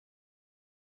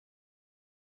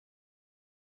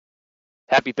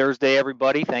Happy Thursday,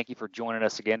 everybody. Thank you for joining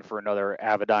us again for another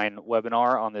Avidyne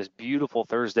webinar on this beautiful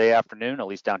Thursday afternoon, at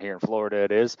least down here in Florida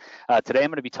it is. Today I'm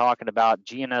going to be talking about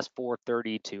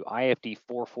GNS430 to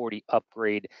IFD440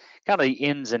 upgrade, kind of the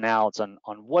ins and outs on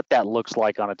what that looks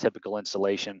like on a typical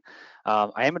installation. I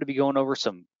am going to be going over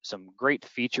some great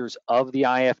features of the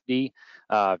IFD,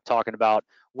 talking about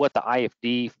what the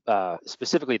IFD,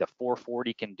 specifically the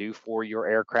 440, can do for your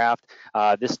aircraft.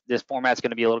 This format's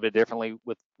going to be a little bit differently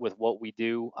with what we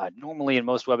do. Normally in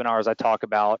most webinars, I talk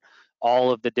about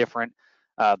all of the different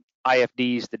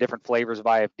IFDs, the different flavors of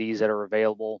IFDs that are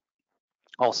available,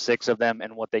 all 6 of them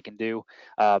and what they can do.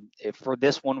 For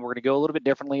this one, we're going to go a little bit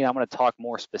differently. I'm going to talk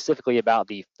more specifically about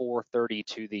the 430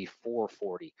 to the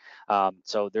 440.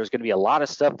 So there's going to be a lot of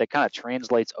stuff that kind of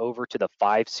translates over to the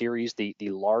 5 series, the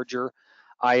larger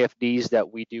IFDs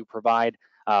that we do provide.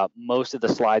 Most of the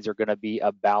slides are going to be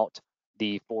about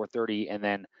the 430 and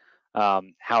then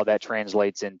how that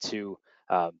translates into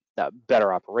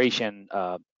better operation,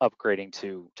 upgrading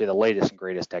to the latest and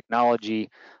greatest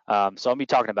technology. So I'm going to be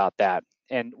talking about that.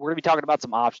 And we're going to be talking about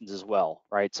some options as well,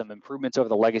 right? Some improvements over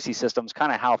the legacy systems,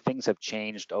 kind of how things have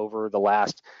changed over the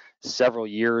last several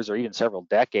years or even several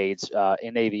decades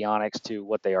in avionics to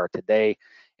what they are today.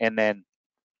 And then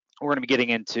we're going to be getting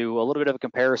into a little bit of a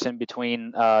comparison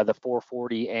between the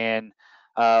 440 and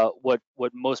what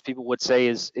most people would say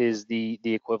is the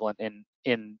equivalent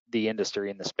in the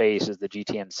industry, in the space, is the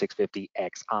GTN 650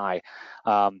 XI.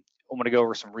 I'm going to go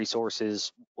over some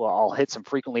resources. Well, I'll hit some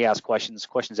frequently asked questions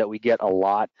that we get a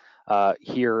lot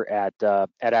here at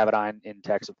Avidyne in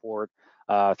tech support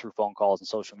through phone calls and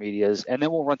social medias, and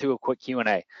then we'll run through a quick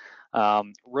Q&A.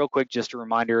 Real quick, just a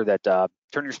reminder that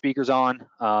turn your speakers on.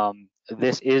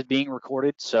 This is being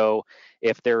recorded, so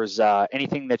if there's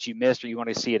anything that you missed or you want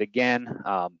to see it again,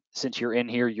 since you're in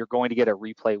here, you're going to get a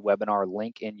replay webinar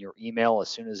link in your email as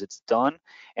soon as it's done,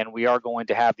 and we are going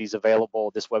to have these available,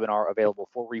 this webinar available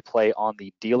for replay on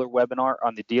the dealer webinar,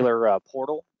 on the dealer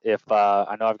portal. If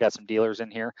I know I've got some dealers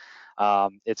in here,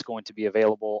 it's going to be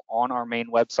available on our main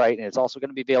website, and it's also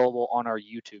going to be available on our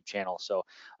YouTube channel. So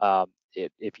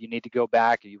if you need to go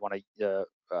back, if you want to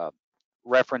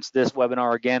reference this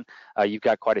webinar again, you've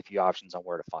got quite a few options on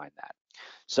where to find that.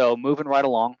 So moving right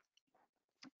along,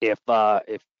 if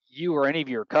you or any of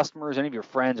your customers, any of your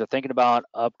friends are thinking about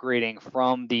upgrading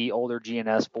from the older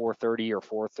GNS 430 or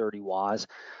 430 WAS,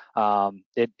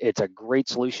 it's a great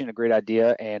solution, a great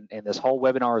idea, and this whole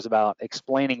webinar is about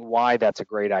explaining why that's a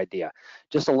great idea.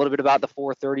 Just a little bit about the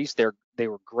 430s. They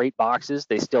were great boxes.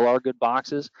 They still are good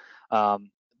boxes.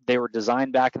 They were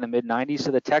designed back in the mid-90s, so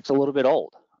the tech's a little bit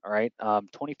old. All right,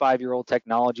 25-year-old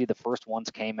technology. The first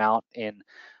ones came out in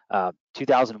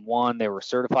 2001. They were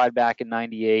certified back in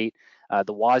 '98.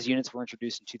 The WAS units were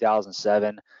introduced in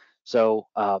 2007. So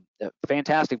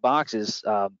fantastic boxes.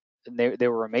 They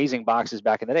were amazing boxes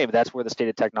back in the day, but that's where the state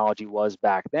of technology was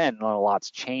back then. And a lot's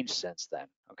changed since then.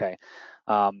 Okay.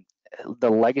 The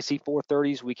legacy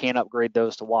 430s, we can't upgrade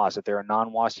those to WAS. If they're a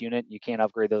non-WAS unit, you can't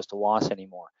upgrade those to WAS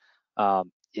anymore.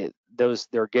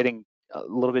 They're getting a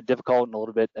little bit difficult and a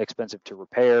little bit expensive to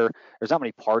repair. There's not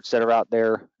many parts that are out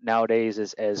there nowadays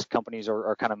as companies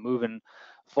are kind of moving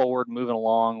forward, moving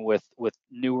along with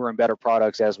newer and better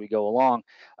products as we go along.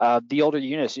 The older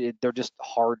units, they're just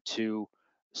hard to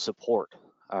support,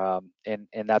 and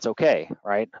that's okay,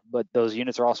 right? But those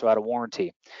units are also out of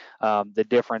warranty. The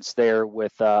difference there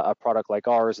with a product like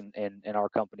ours and our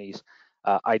company's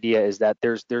idea is that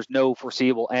there's no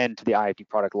foreseeable end to the IFD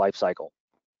product life cycle.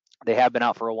 They have been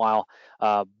out for a while,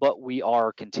 but we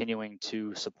are continuing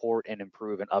to support and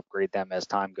improve and upgrade them as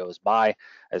time goes by.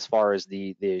 As far as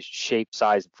the shape,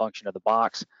 size, and function of the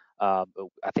box, I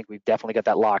think we've definitely got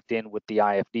that locked in with the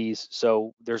IFDs.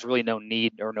 So there's really no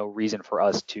need or no reason for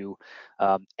us to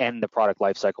end the product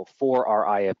life cycle for our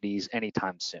IFDs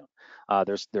anytime soon.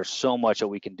 There's so much that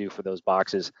we can do for those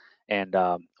boxes, and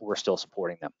we're still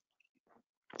supporting them.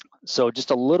 So just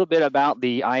a little bit about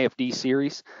the IFD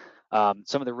series.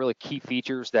 Some of the really key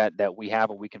features that we have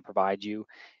and we can provide you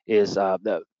is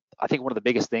I think one of the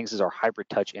biggest things is our hybrid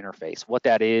touch interface. What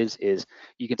that is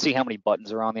you can see how many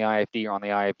buttons are on the IFD or on the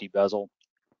IFD bezel.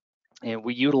 And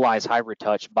we utilize hybrid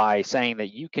touch by saying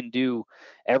that you can do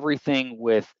everything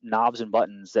with knobs and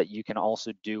buttons that you can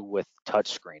also do with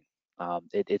touchscreen.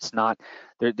 It's not,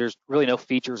 there's really no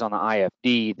features on the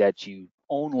IFD that you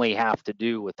only have to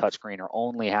do with touchscreen or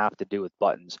only have to do with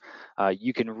buttons.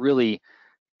 You can really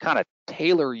kind of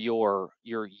tailor your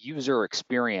user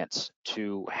experience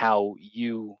to how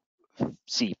you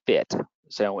see fit.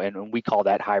 So, and we call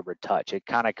that hybrid touch. It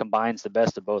kind of combines the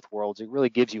best of both worlds. It really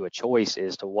gives you a choice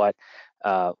as to what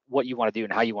you want to do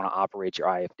and how you want to operate your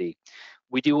IFD.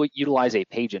 We do utilize a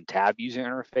page and tab user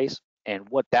interface, and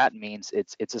what that means,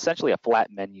 it's essentially a flat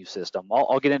menu system.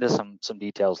 I'll get into some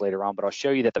details later on, but I'll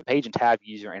show you that the page and tab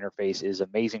user interface is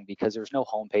amazing because there's no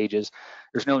home pages,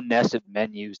 there's no nested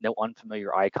menus, no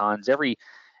unfamiliar icons. Every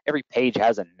page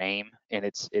has a name, and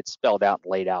it's spelled out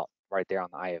and laid out right there on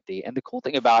the IFD. And the cool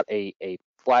thing about a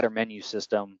flatter menu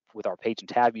system with our page and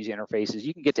tab user interface is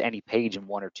you can get to any page in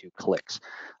 1 or 2 clicks.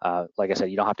 Like I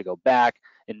said, you don't have to go back.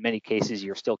 In many cases,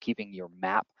 you're still keeping your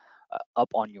map up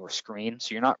on your screen,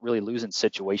 so you're not really losing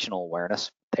situational awareness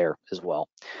there as well.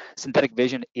 Synthetic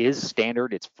vision is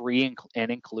standard. It's free and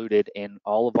included in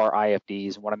all of our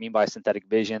IFDs. What I mean by synthetic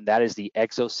vision, that is the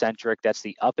exocentric, that's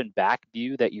the up and back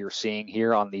view that you're seeing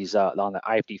here on these on the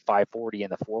IFD 540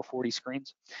 and the 440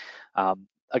 screens.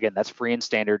 Again, that's free and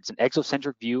standard. It's an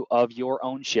exocentric view of your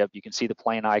own ship. You can see the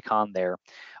plane icon there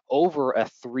over a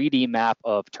 3D map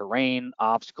of terrain,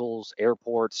 obstacles,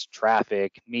 airports,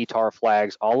 traffic, METAR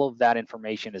flags. All of that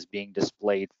information is being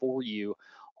displayed for you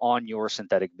on your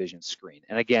synthetic vision screen.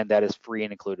 And again, that is free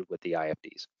and included with the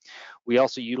IFDs. We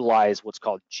also utilize what's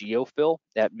called GeoFill.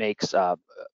 That makes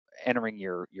entering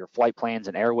your flight plans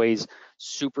and airways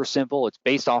super simple. It's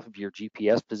based off of your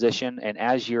GPS position, and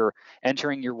as you're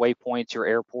entering your waypoints, your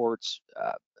airports,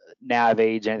 nav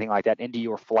aids, anything like that into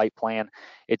your flight plan,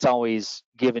 it's always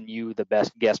given you the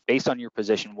best guess based on your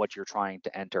position what you're trying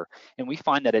to enter. And we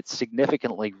find that it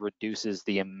significantly reduces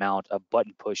the amount of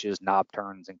button pushes, knob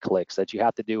turns, and clicks that you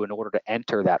have to do in order to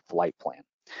enter that flight plan.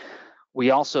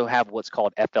 We also have what's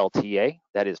called FLTA,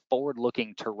 that is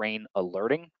forward-looking terrain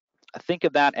alerting. Think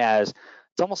of that as,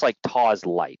 it's almost like TAWS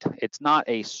Lite. It's not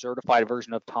a certified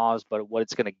version of TAWS, but what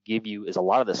it's going to give you is a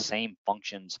lot of the same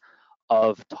functions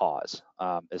of TAWS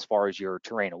as far as your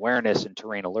terrain awareness and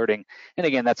terrain alerting. And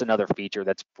again, that's another feature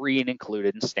that's free and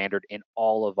included and standard in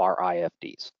all of our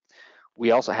IFDs.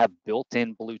 We also have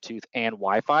built-in Bluetooth and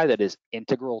Wi-Fi that is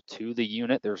integral to the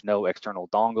unit. There's no external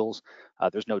dongles.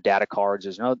 There's no data cards.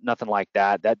 There's nothing like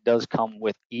that. That does come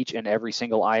with each and every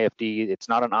single IFD. It's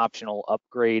not an optional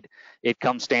upgrade. It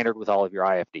comes standard with all of your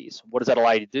IFDs. What does that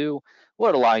allow you to do? Well,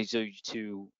 it allows you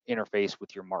to interface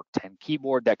with your Mark 10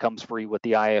 keyboard that comes free with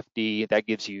the IFD. That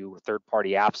gives you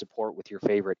third-party app support with your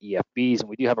favorite EFBs, and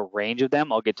we do have a range of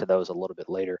them. I'll get to those a little bit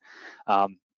later.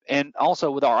 And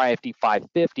also with our IFD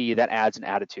 550, that adds an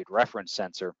attitude reference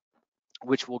sensor,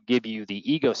 which will give you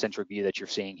the egocentric view that you're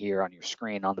seeing here on your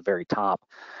screen on the very top.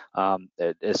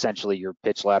 Essentially your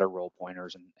pitch ladder roll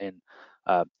pointers and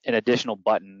an additional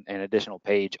button and additional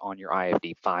page on your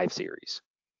IFD 5 series.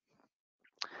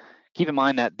 Keep in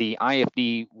mind that the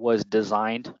IFD was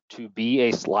designed to be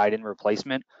a slide-in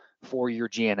replacement for your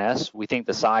GNS. We think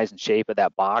the size and shape of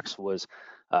that box was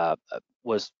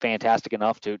fantastic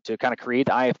enough to kind of create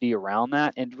the IFD around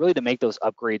that, and really to make those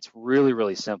upgrades really,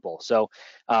 really simple. So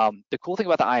the cool thing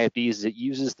about the IFD is it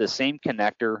uses the same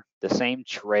connector, the same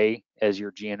tray as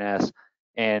your GNS,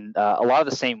 and a lot of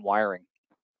the same wiring.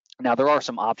 Now, there are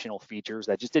some optional features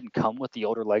that just didn't come with the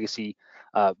older legacy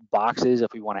boxes.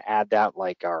 If we want to add that,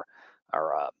 like our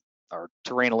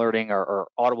terrain alerting, or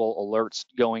audible alerts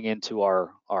going into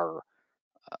our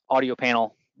audio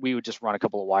panel, we would just run a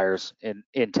couple of wires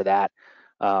into that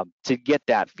to get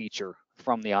that feature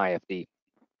from the IFD.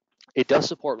 It does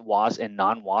support WAS and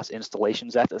non-WAS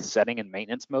installations at the setting and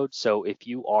maintenance mode. So if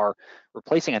you are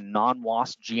replacing a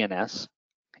non-WAS GNS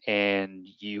and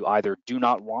you either do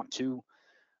not want to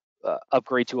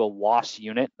upgrade to a WAS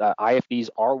unit, IFDs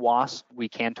are WAS, we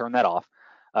can turn that off.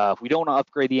 If we don't want to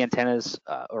upgrade the antennas,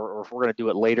 or if we're going to do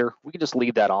it later, we can just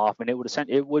leave that off, and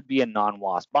it would be a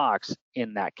non-WAS box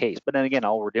in that case. But then again,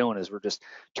 all we're doing is we're just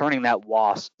turning that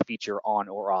WAS feature on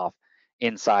or off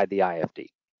inside the IFD.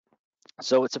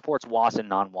 So it supports WAS and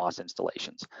non-WAS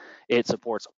installations. It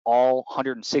supports all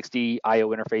 160 I/O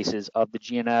interfaces of the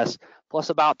GNS, plus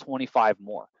about 25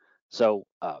 more. So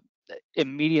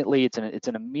immediately, it's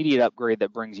an immediate upgrade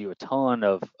that brings you a ton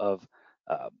of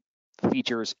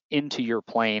features into your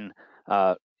plane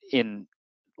in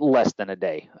less than a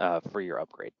day for your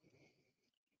upgrade.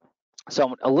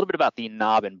 So a little bit about the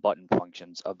knob and button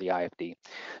functions of the IFD.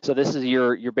 So this is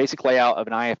your basic layout of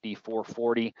an IFD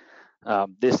 440.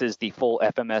 This is the full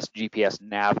FMS GPS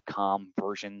NAV COM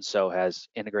version, so has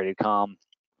integrated COM,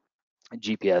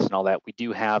 GPS, and all that. We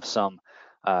do have some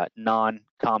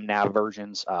non-COM nav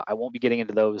versions. I won't be getting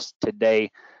into those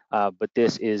today, but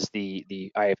this is the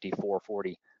IFD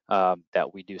 440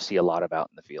 that we do see a lot about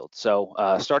in the field. So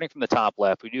starting from the top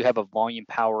left, we do have a volume,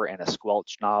 power, and a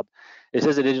squelch knob. This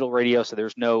is a digital radio, so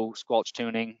there's no squelch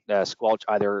tuning. Squelch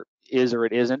either is or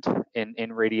it isn't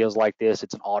in radios like this.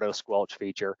 It's an auto squelch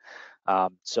feature.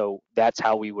 So that's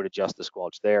how we would adjust the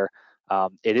squelch there.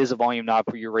 It is a volume knob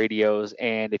for your radios,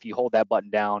 and if you hold that button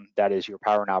down, that is your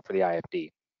power knob for the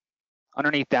IFD.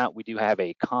 Underneath that, we do have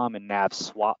a COM and NAV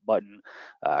swap button,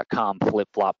 COM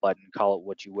flip-flop button, call it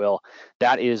what you will.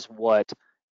 That is what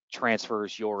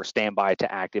transfers your standby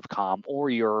to active COM or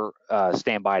your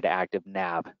standby to active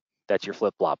NAV. That's your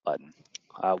flip-flop button.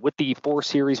 With the 4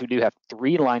 series, we do have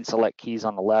 3 line select keys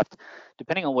on the left.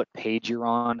 Depending on what page you're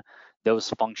on, those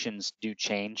functions do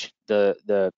change,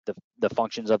 the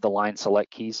functions of the line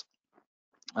select keys.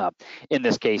 In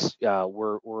this case,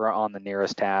 we're on the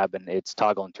nearest tab, and it's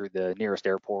toggling through the nearest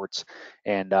airports,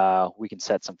 and we can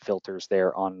set some filters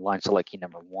there on line select key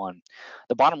number 1.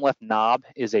 The bottom left knob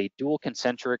is a dual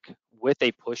concentric with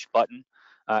a push button,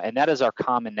 and that is our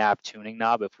COM and NAV tuning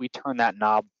knob. If we turn that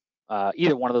knob,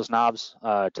 either one of those knobs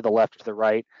to the left or to the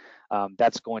right,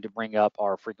 that's going to bring up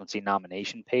our frequency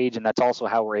nomination page, and that's also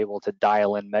how we're able to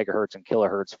dial in megahertz and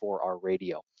kilohertz for our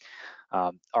radio.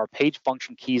 Our page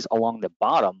function keys along the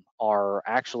bottom are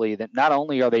actually that not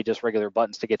only are they just regular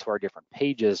buttons to get to our different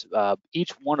pages,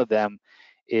 each one of them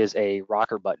is a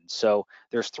rocker button. So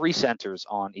there's 3 centers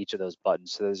on each of those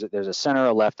buttons. So there's a center,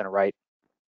 a left, and a right.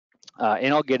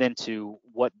 And I'll get into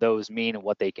what those mean and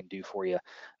what they can do for you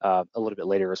a little bit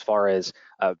later, as far as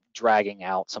dragging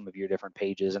out some of your different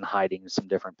pages and hiding some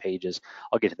different pages.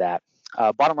 I'll get to that.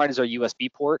 Bottom right is our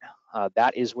USB port.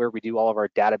 That is where we do all of our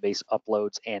database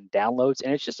uploads and downloads,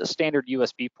 and it's just a standard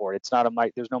USB port. It's not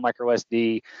a there's no micro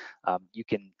SD. You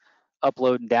can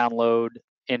upload and download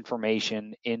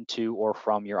information into or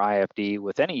from your IFD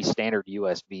with any standard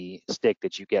USB stick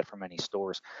that you get from any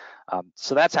stores.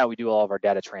 So that's how we do all of our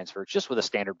data transfers, just with a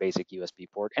standard basic USB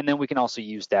port. And then we can also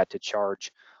use that to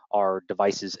charge our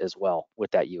devices as well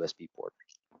with that USB port.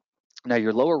 Now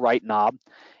your lower right knob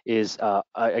is,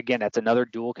 again, that's another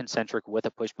dual concentric with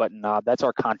a push button knob. That's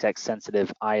our context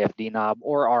sensitive IFD knob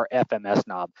or our FMS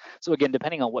knob. So again,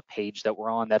 depending on what page that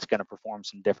we're on, that's going to perform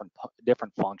some different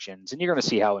functions, and you're going to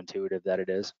see how intuitive that it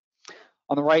is.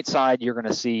 On the right side, you're going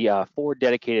to see 4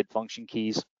 dedicated function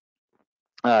keys,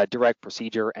 direct,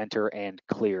 procedure, enter, and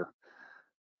clear.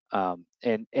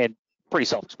 And pretty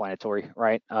self-explanatory,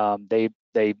 right?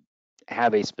 They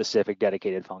have a specific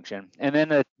dedicated function. And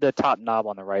then the top knob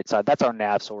on the right side, that's our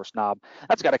nav source knob.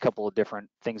 That's got a couple of different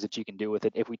things that you can do with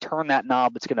it. If we turn that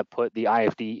knob, it's going to put the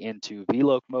IFD into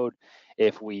VLOC mode.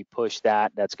 If we push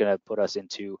that, that's going to put us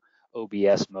into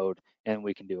OBS mode, and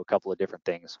we can do a couple of different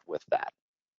things with that.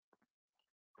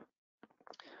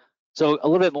 So a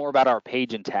little bit more about our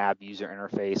page and tab user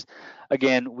interface.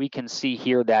 Again, we can see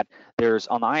here that there's,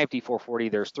 on the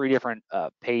IFD440, there's 3 different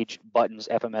page buttons,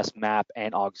 FMS, map,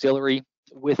 and auxiliary.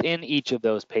 Within each of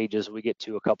those pages, we get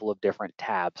to a couple of different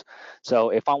tabs. So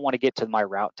if I want to get to my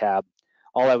route tab,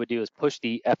 all I would do is push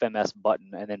the FMS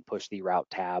button and then push the route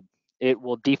tab. It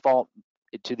will default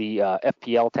to the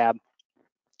FPL tab,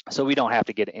 so we don't have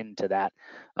to get into that.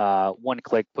 One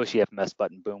click, push the FMS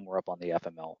button, boom, we're up on the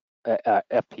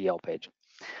FPL page.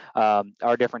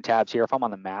 Our different tabs here, if I'm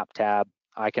on the map tab,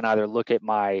 I can either look at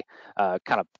my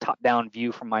kind of top-down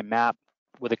view from my map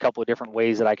with a couple of different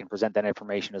ways that I can present that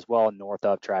information as well, north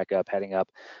up, track up, heading up,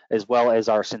 as well as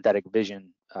our synthetic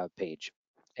vision page.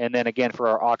 And then again, for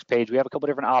our aux page, we have a couple of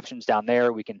different options down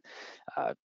there. We can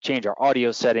change our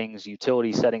audio settings,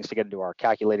 utility settings to get into our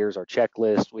calculators, our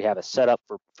checklist. We have a setup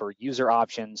for user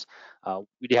options.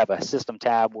 We do have a system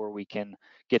tab where we can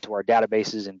get to our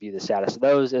databases and view the status of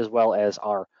those, as well as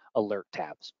our alert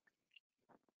tabs.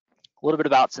 A little bit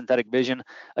about synthetic vision.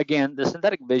 Again, the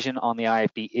synthetic vision on the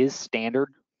IFD is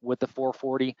standard with the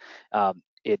 440.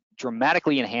 It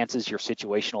dramatically enhances your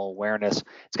situational awareness.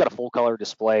 It's got a full color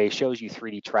display, shows you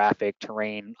 3D traffic,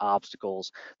 terrain,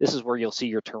 obstacles. This is where you'll see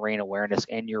your terrain awareness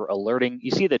and your alerting.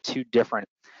 You see the 2 different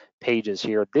pages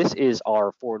here. This is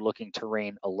our forward-looking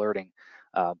terrain alerting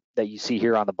that you see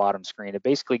here on the bottom screen. It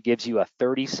basically gives you a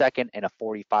 30-second and a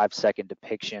 45-second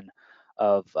depiction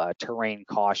of terrain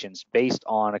cautions based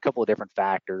on a couple of different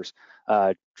factors,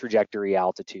 trajectory,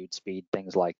 altitude, speed,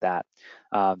 things like that.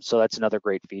 So that's another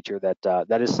great feature that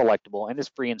that is selectable and is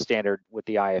free and standard with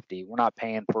the IFD. We're not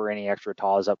paying for any extra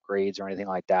TAWS upgrades or anything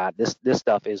like that. This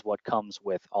stuff is what comes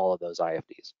with all of those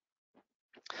IFDs.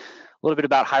 A little bit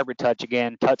about hybrid touch.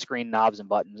 Again, touchscreen knobs and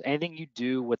buttons. Anything you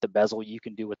do with the bezel, you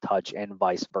can do with touch, and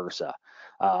vice versa.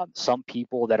 Some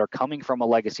people that are coming from a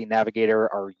legacy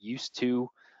navigator are used to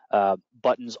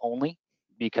buttons only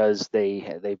because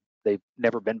they've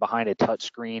never been behind a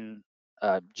touchscreen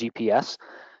GPS,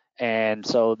 and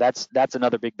so that's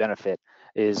another big benefit.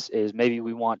 Is maybe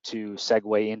we want to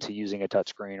segue into using a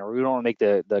touchscreen, or we don't want to make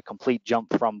the complete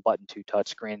jump from button to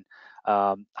touchscreen.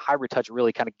 Hybrid touch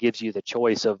really kind of gives you the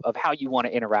choice of how you want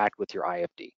to interact with your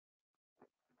IFD.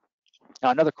 Now,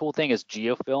 another cool thing is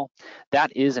GeoFill.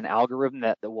 That is an algorithm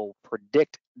that will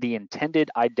predict the intended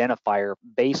identifier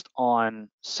based on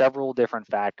several different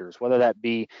factors, whether that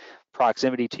be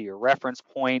proximity to your reference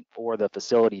point or the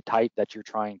facility type that you're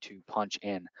trying to punch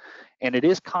in. And it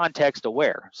is context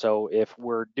aware. So if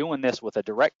we're doing this with a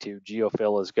direct to,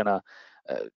 GeoFill is going to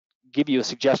give you a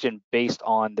suggestion based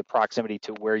on the proximity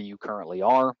to where you currently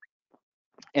are.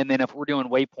 And then if we're doing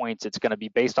waypoints, it's going to be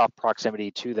based off proximity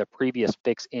to the previous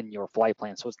fix in your flight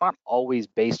plan. So it's not always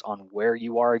based on where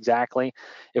you are exactly.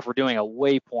 If we're doing a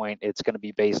waypoint, it's going to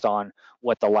be based on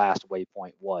what the last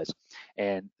waypoint was.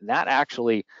 And that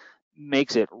actually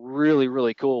makes it really,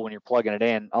 really cool when you're plugging it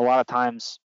in. A lot of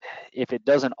times, if it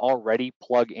doesn't already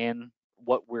plug in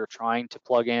what we're trying to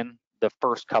plug in, the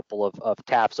first couple of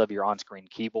taps of your on-screen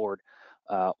keyboard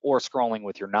or scrolling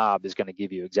with your knob is going to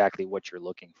give you exactly what you're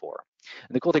looking for.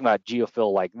 And the cool thing about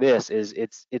GeoFill like this is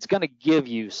it's going to give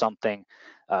you something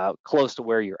close to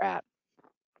where you're at.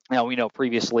 Now, we know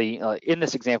previously in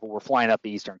this example, we're flying up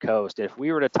the Eastern Coast. If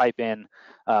we were to type in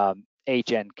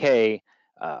HNK,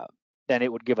 then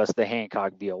it would give us the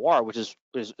Hancock VOR, which is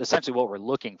essentially what we're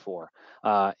looking for.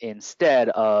 Instead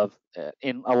of,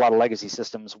 in a lot of legacy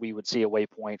systems, we would see a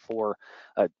waypoint for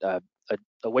a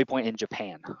waypoint in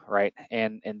Japan, right?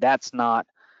 And that's not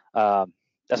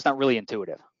really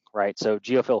intuitive, right? So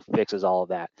GeoFill fixes all of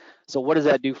that. So what does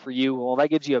that do for you? Well, that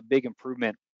gives you a big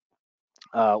improvement.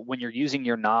 When you're using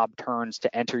your knob turns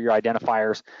to enter your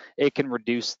identifiers, it can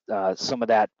reduce some of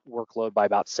that workload by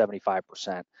about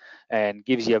 75% and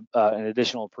gives you an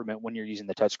additional improvement when you're using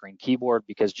the touchscreen keyboard,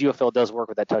 because GeoFill does work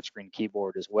with that touchscreen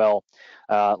keyboard as well.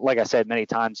 Like I said many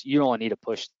times, you only need to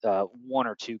push 1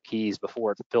 or 2 keys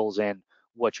before it fills in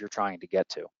what you're trying to get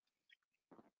to.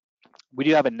 We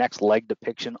do have a next leg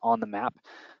depiction on the map.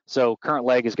 So current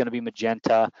leg is going to be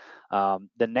magenta.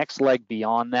 The next leg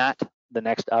beyond that, the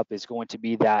next up, is going to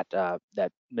be that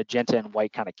that magenta and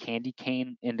white kind of candy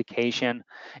cane indication.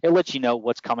 It lets you know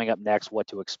what's coming up next, what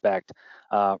to expect.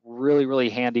 Really, really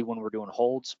handy when we're doing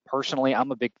holds. Personally,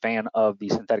 I'm a big fan of the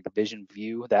synthetic vision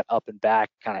view, that up and back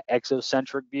kind of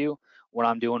exocentric view when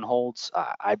I'm doing holds.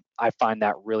 I find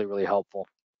that really, really helpful.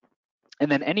 And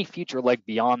then any future leg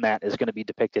beyond that is going to be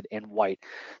depicted in white.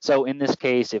 So in this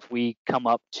case, if we come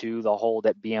up to the hold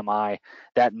at BMI,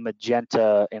 that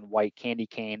magenta and white candy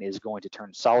cane is going to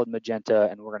turn solid magenta,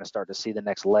 and we're going to start to see the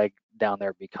next leg down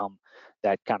there become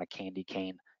that kind of candy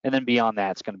cane. And then beyond that,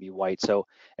 it's going to be white. So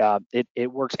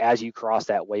it works as you cross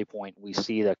that waypoint. We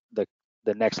see the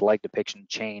next leg depiction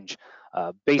change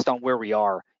based on where we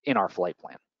are in our flight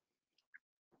plan.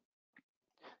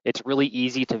 It's really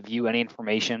easy to view any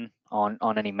information on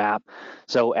any map.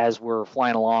 So as we're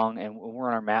flying along and we're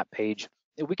on our map page,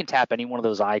 we can tap any one of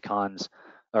those icons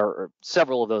or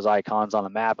several of those icons on the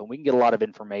map, and we can get a lot of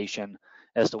information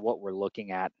as to what we're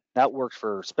looking at. That works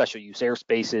for special use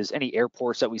airspaces, any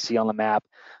airports that we see on the map,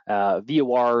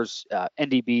 VORs,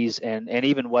 NDBs, and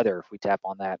even weather. If we tap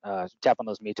on that, tap on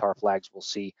those METAR flags, we'll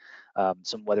see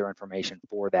some weather information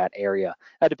for that area.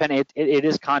 Depending, it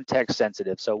is context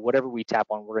sensitive, so whatever we tap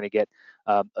on, we're going to get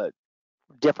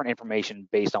different information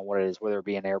based on what it is, whether it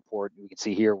be an airport. We can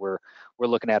see here we're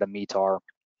looking at a METAR.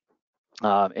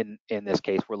 In this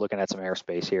case, we're looking at some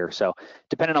airspace here. So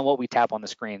depending on what we tap on the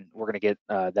screen, we're going to get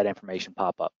that information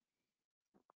pop up.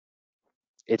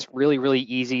 It's really, really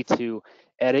easy to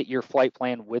edit your flight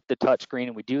plan with the touchscreen,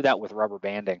 and we do that with rubber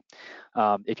banding.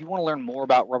 If you want to learn more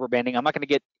about rubber banding, I'm not going to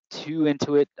get too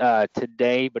into it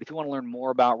today, but if you want to learn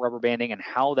more about rubber banding and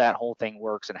how that whole thing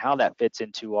works and how that fits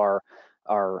into our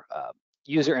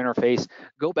user interface,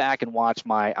 go back and watch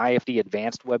my IFD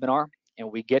Advanced webinar.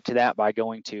 And we get to that by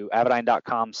going to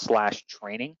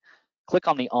avidyne.com/training. Click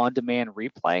on the on-demand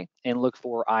replay and look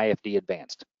for IFD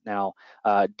Advanced. Now,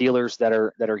 dealers that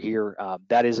are here,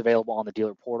 that is available on the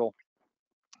dealer portal.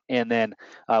 And then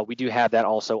we do have that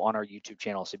also on our YouTube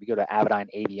channel. So if you go to Avidyne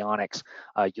Avionics,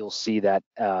 you'll see that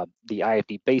the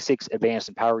IFD Basics, Advanced,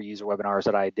 and Power User webinars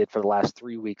that I did for the last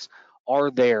 3 weeks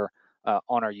are there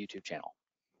on our YouTube channel.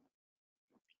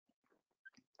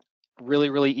 Really,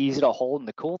 really easy to hold. And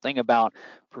the cool thing about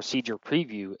procedure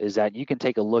preview is that you can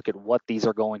take a look at what these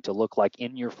are going to look like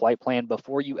in your flight plan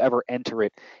before you ever enter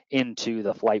it into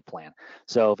the flight plan.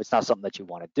 So if it's not something that you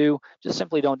want to do, just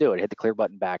simply don't do it. Hit the clear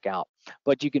button, back out.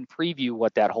 But you can preview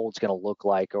what that hold's going to look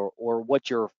like, or what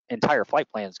your entire flight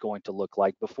plan is going to look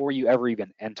like before you ever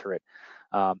even enter it.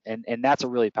 And that's a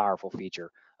really powerful feature.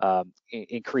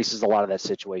 It increases a lot of that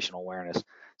situational awareness.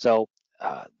 So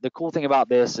the cool thing about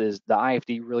this is the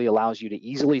IFD really allows you to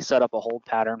easily set up a hold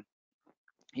pattern.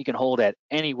 You can hold at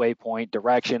any waypoint,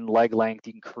 direction, leg length.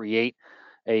 You can create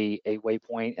a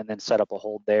waypoint and then set up a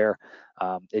hold there.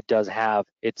 It does have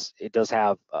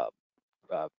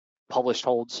published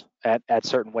holds at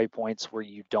certain waypoints where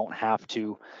you don't have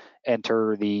to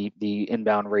enter the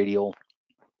inbound radial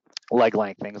leg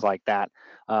length, things like that,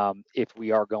 if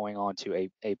we are going on to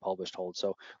a published hold.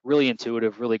 So really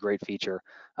intuitive, really great feature.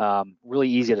 Really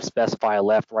easy to specify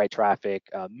left, right traffic,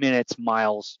 minutes,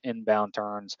 miles, inbound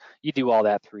turns. You do all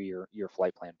that through your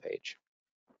flight plan page.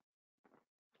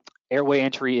 Airway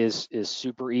entry is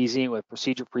super easy. With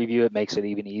procedure preview, it makes it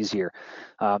even easier.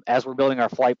 As we're building our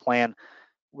flight plan,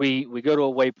 we go to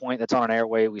a waypoint that's on an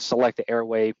airway. We select the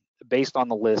airway based on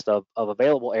the list of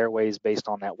available airways based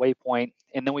on that waypoint,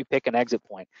 and then we pick an exit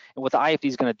point. And what the IFD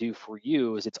is going to do for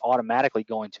you is it's automatically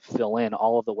going to fill in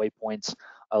all of the waypoints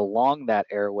along that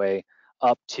airway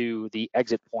up to the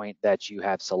exit point that you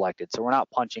have selected. So we're not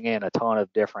punching in a ton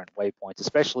of different waypoints,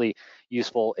 especially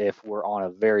useful if we're on a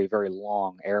very, very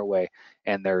long airway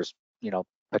and there's, you know,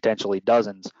 potentially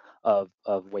dozens of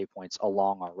waypoints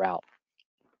along our route.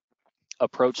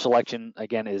 Approach selection,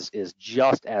 again, is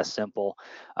just as simple.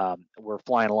 We're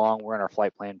flying along, we're in our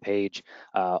flight plan page.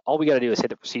 All we got to do is hit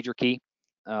the procedure key.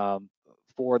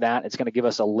 For that, it's going to give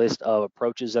us a list of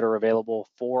approaches that are available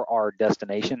for our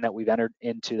destination that we've entered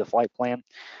into the flight plan.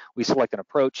 We select an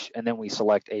approach, and then we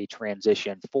select a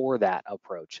transition for that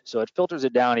approach. So it filters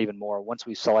it down even more. Once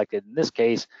we've selected, in this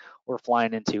case, we're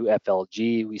flying into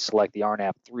FLG, we select the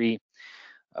RNAV 3.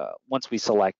 Once we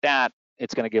select that,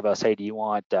 it's going to give us, hey, do you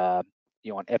want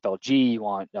FLG, you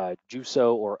want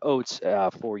JUSO or OATS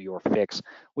for your fix.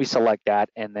 We select that,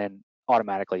 and then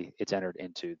automatically it's entered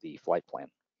into the flight plan.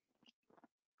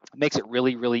 It makes it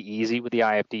really, really easy with the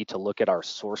IFD to look at our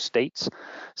source states.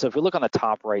 So if we look on the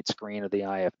top right screen of the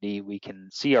IFD, we can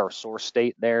see our source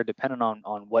state there, depending on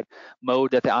what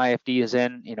mode that the IFD is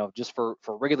in. You know, just for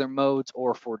regular modes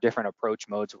or for different approach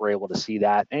modes, we're able to see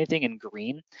that. Anything in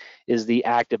green is the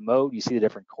active mode. You see the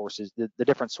different courses, the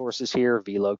different sources here,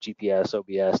 VLOC, GPS,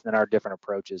 OBS, and then our different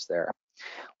approaches there.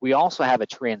 We also have a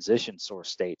transition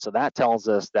source state. So that tells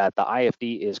us that the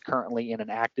IFD is currently in an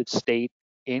active state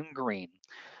in green.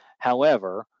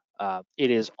 However,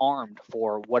 it is armed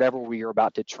for whatever we are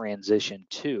about to transition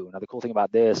to. Now, the cool thing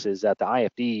about this is that the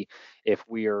IFD, if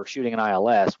we are shooting an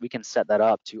ILS, we can set that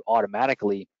up to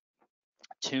automatically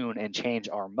tune and change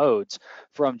our modes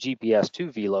from GPS to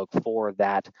VLOC for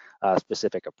that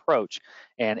specific approach.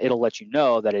 And it'll let you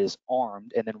know that it is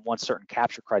armed, and then once certain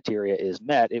capture criteria is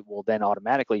met, it will then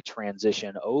automatically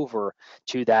transition over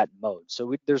to that mode.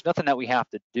 So there's nothing that we have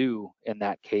to do in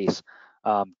that case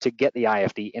to get the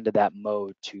IFD into that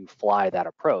mode to fly that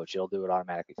approach. It'll do it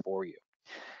automatically for you.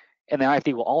 And the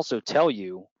IFD will also tell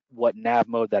you what nav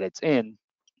mode that it's in,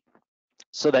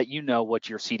 so that you know what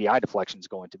your CDI deflection is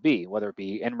going to be, whether it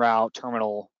be en route,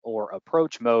 terminal, or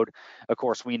approach mode. Of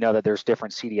course, we know that there's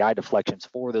different CDI deflections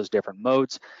for those different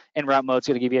modes. En route mode is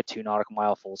going to give you a 2 nautical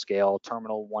mile full scale,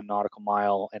 terminal 1 nautical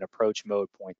mile, and approach mode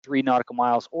 0.3 nautical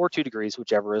miles or 2 degrees,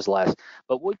 whichever is less.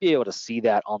 But we'll be able to see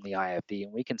that on the IFD,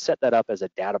 and we can set that up as a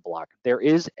data block. There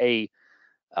is a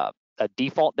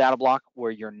default data block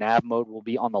where your nav mode will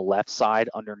be on the left side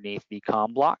underneath the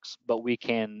COM blocks, but we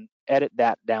can edit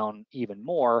that down even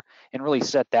more and really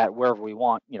set that wherever we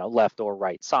want, you know, left or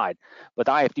right side. But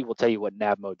the IFD will tell you what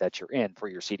nav mode that you're in for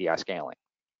your CDI scaling.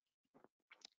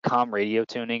 COM radio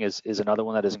tuning is another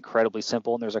one that is incredibly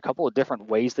simple, and there's a couple of different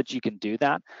ways that you can do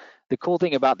that. The cool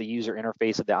thing about the user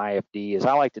interface of the IFD is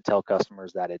I like to tell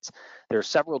customers that there's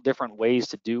several different ways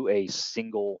to do a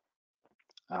single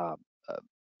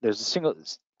there's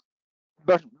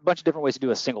a bunch of different ways to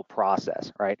do a single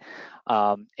process, right?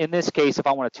 In this case, if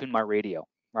I want to tune my radio,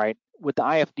 right, with the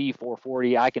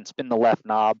IFD440, I can spin the left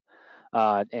knob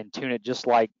and tune it just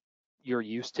like you're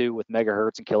used to with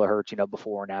megahertz and kilohertz, you know,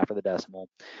 before and after the decimal.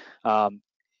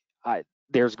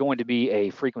 There's going to be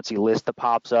a frequency list that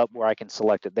pops up where I can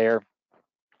select it there.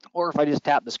 Or if I just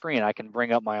tap the screen, I can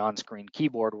bring up my on-screen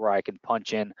keyboard where I can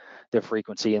punch in the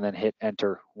frequency and then hit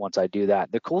enter once I do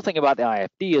that. The cool thing about the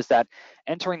IFD is that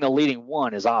entering the leading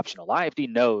one is optional. The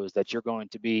IFD knows that you're going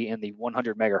to be in the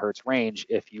 100 megahertz range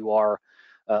if you are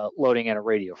loading in a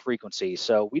radio frequency.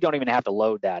 So we don't even have to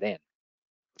load that in.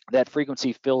 That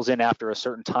frequency fills in after a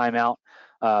certain timeout.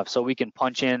 So we can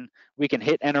punch in, we can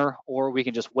hit enter, or we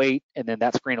can just wait, and then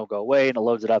that screen will go away and it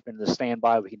loads it up into the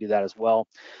standby. We can do that as well.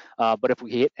 But if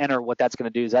we hit enter, what that's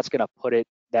going to do is that's going to put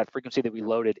that frequency that we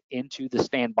loaded into the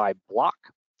standby block,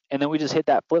 and then we just hit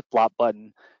that flip-flop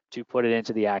button to put it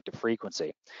into the active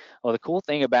frequency. Well, the cool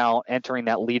thing about entering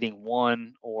that leading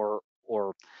one or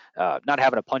not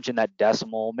having to punch in that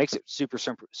decimal makes it super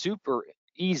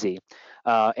easy.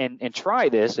 And try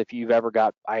this if you've ever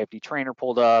got IFD trainer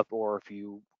pulled up, or if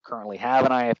you currently have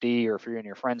an IFD, or if you're in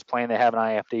your friend's plane that have an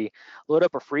IFD. Load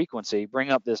up a frequency,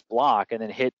 bring up this block, and then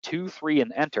hit 2-3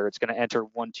 and enter. It's going to enter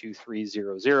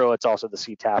 12300. It's also the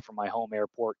CTAF from my home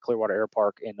airport, Clearwater Air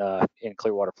Park in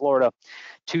Clearwater, Florida.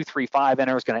 235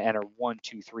 enter is going to enter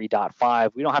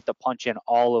 123.5. We don't have to punch in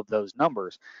all of those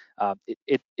numbers.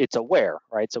 It's aware,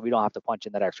 right? So we don't have to punch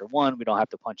in that extra one. We don't have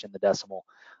to punch in the decimal.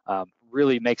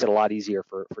 Really makes it a lot easier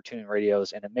for tuning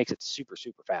radios, and it makes it super,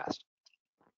 super fast.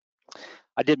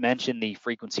 I did mention the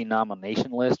frequency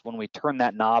nomination list. When we turn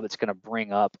that knob, it's going to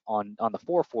bring up on the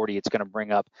 440, it's going to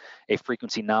bring up a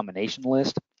frequency nomination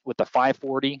list. With the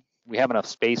 540, we have enough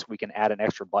space, we can add an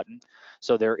extra button.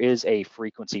 So there is a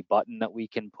frequency button that we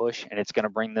can push, and it's going to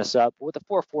bring this up. With the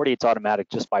 440, it's automatic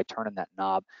just by turning that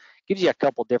knob. Gives you a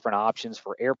couple different options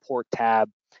for airport tab,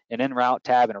 an en route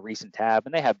tab, and a recent tab,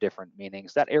 and they have different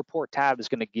meanings. That airport tab is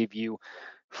going to give you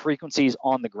frequencies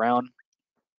on the ground.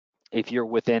 If you're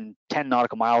within 10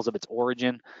 nautical miles of its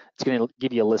origin, it's going to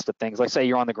give you a list of things. Like say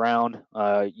you're on the ground,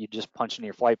 you just punched in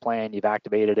your flight plan, you've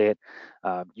activated it,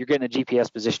 you're getting a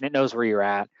GPS position, it knows where you're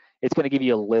at. It's going to give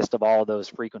you a list of all of those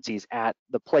frequencies at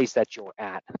the place that you're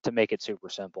at to make it super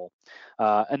simple.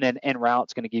 And then en route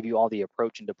is going to give you all the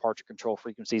approach and departure control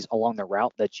frequencies along the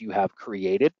route that you have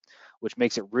created, which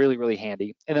makes it really, really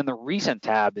handy. And then the recent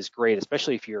tab is great,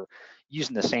 especially if you're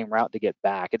using the same route to get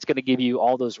back. It's going to give you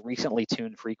all those recently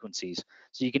tuned frequencies,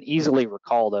 so you can easily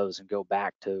recall those and go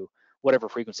back to whatever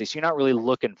frequency. So you're not really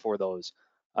looking for those.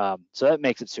 So that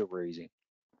makes it super easy.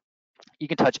 You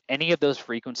can touch any of those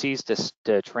frequencies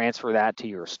to transfer that to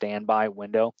your standby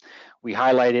window. We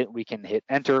highlight it, we can hit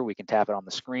enter, we can tap it on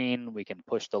the screen, we can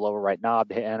push the lower right knob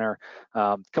to hit enter.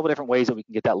 A couple different ways that we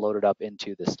can get that loaded up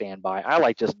into the standby. I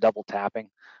like just double tapping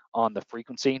on the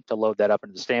frequency to load that up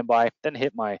into the standby, then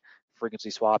hit my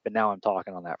frequency swap, and now I'm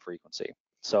talking on that frequency.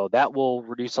 So that will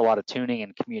reduce a lot of tuning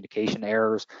and communication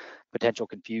errors, potential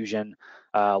confusion.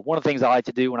 One of the things I like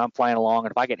to do when I'm flying along,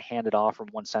 and if I get handed off from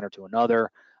one center to another,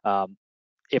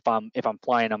 if I'm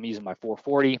flying, I'm using my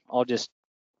 440, I'll just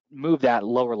move that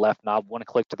lower left knob one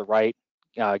click to the right,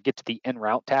 get to the en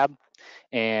route tab,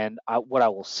 and what I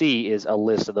will see is a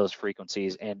list of those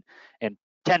frequencies. And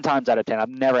 10 times out of 10, I've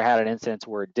never had an instance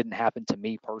where it didn't happen to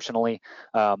me personally.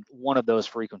 One of those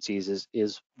frequencies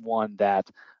is one that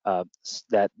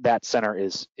that center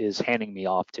is handing me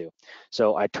off to.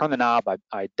 So I turn the knob,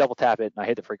 I double tap it, and I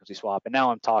hit the frequency swap, and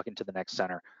now I'm talking to the next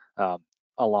center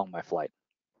along my flight.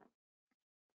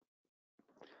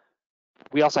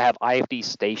 We also have IFD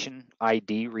station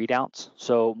ID readouts.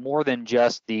 So more than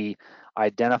just the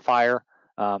identifier,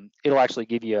 it'll actually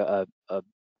give you a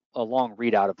long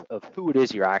readout of who it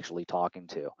is you're actually talking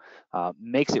to.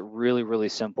 Makes it really, really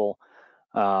simple.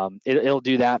 It'll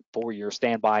do that for your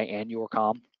standby and your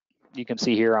comm. You can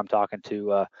see here I'm talking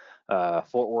to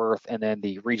Fort Worth, and then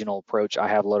the regional approach I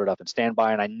have loaded up in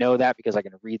standby, and I know that because I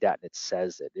can read that and it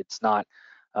says it. It's not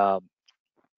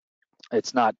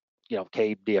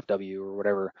K DFW or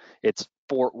whatever. It's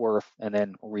Fort Worth and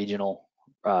then regional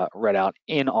read out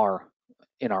in our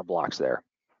blocks there.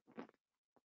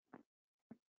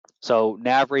 So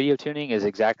nav radio tuning is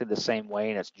exactly the same way,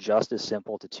 and it's just as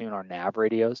simple to tune our nav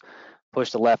radios.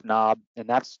 Push the left knob, and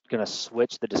that's going to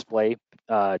switch the display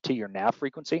to your nav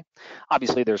frequency.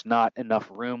 Obviously, there's not enough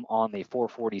room on the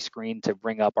 440 screen to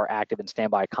bring up our active and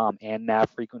standby comm and nav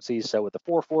frequencies. So with the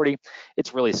 440,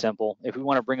 it's really simple. If we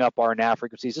want to bring up our nav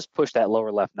frequencies, just push that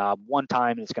lower left knob one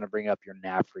time, and it's going to bring up your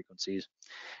nav frequencies.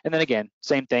 And then again,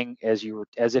 same thing as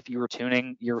if you were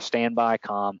tuning your standby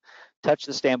comm. Touch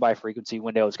the standby frequency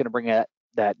window. It's going to bring that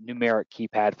numeric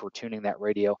keypad for tuning that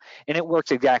radio, and it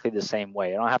works exactly the same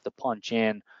way. I don't have to punch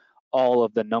in all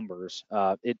of the numbers.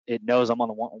 It knows I'm on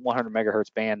the 100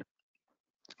 megahertz band,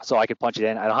 so I can punch it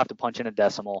in. I don't have to punch in a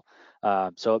decimal,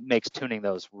 so it makes tuning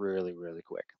those really, really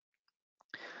quick.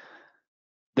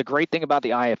 The great thing about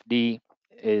the IFD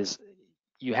is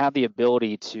you have the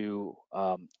ability to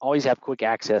always have quick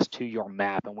access to your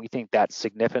map, and we think that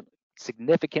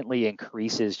significantly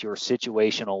increases your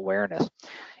situational awareness.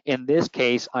 In this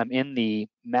case, I'm in the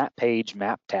map page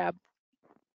map tab,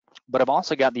 but I've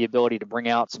also got the ability to bring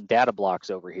out some data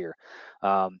blocks over here.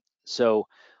 So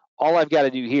all I've got to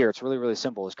do here, it's really, really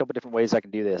simple. There's a couple different ways I can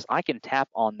do this. I can tap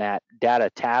on that data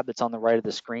tab that's on the right of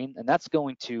the screen, and that's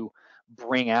going to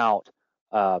bring out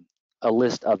a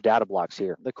list of data blocks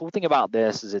here. The cool thing about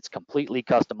this is it's completely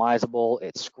customizable,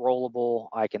 it's scrollable.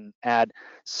 I can add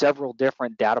several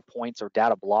different data points or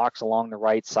data blocks along the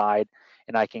right side,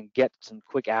 and I can get some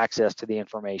quick access to the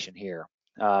information here.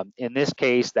 In this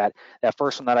case, that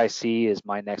first one that I see is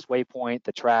my next waypoint,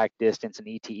 the track, distance, and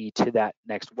ETE to that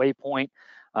next waypoint.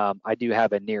 I do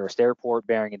have a nearest airport,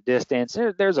 bearing and distance.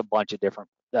 There's a bunch of different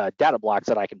data blocks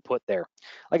that I can put there.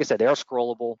 Like I said, they are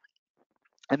scrollable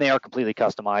and they are completely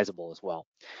customizable as well.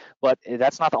 But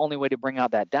that's not the only way to bring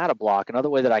out that data block. Another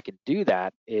way that I could do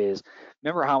that is,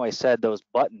 remember how I said those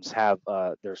buttons have,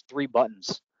 there's 3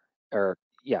 buttons, or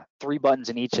yeah, 3 buttons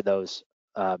in each of those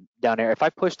down there. If I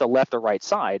push the left or right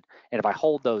side, and if I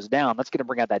hold those down, that's going to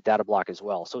bring out that data block as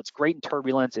well. So it's great in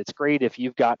turbulence. It's great if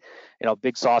you've got,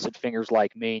 big sausage fingers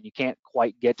like me and you can't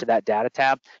quite get to that data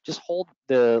tab. Just hold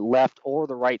the left or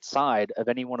the right side of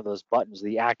any one of those buttons,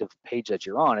 the active page that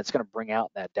you're on. It's going to bring out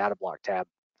that data block tab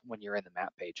when you're in the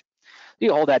map page.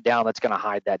 You hold that down, that's going to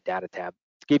hide that data tab,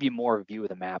 give you more view of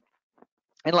the map.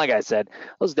 And like I said,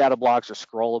 those data blocks are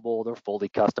scrollable, they're fully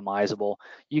customizable.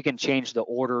 You can change the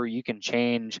order, you can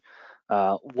change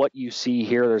what you see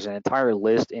here. There's an entire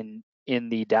list in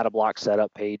the data block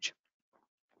setup page.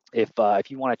 If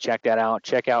you want to check that out,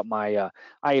 check out my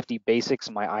IFD Basics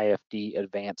and my IFD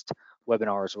Advanced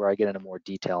webinars where I get into more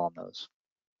detail on those.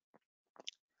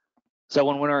 So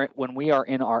when we are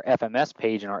in our FMS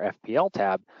page in our FPL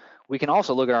tab, we can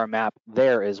also look at our map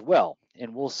there as well.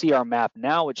 And we'll see our map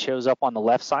now. It shows up on the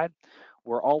left side,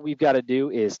 where all we've got to do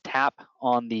is tap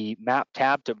on the map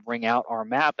tab to bring out our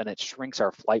map, and it shrinks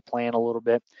our flight plan a little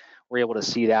bit. We're able to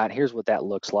see that. Here's what that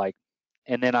looks like.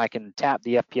 And then I can tap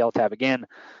the FPL tab again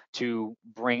to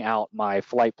bring out my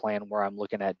flight plan, where I'm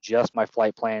looking at just my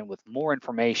flight plan with more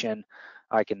information.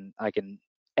 I can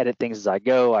edit things as I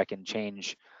go. I can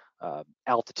change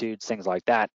altitudes, things like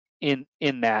that. In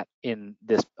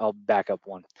this, I'll back up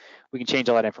one. We can change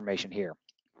all that information here.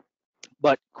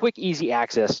 But quick, easy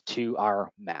access to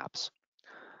our maps.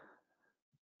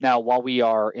 Now, while we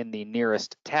are in the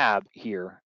nearest tab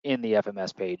here in the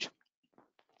FMS page,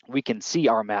 we can see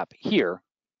our map here,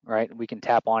 right? We can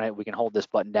tap on it. We can hold this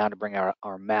button down to bring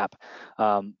our map.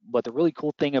 But the really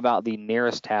cool thing about the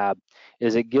nearest tab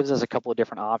is it gives us a couple of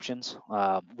different options.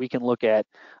 We can look at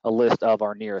a list of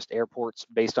our nearest airports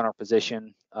based on our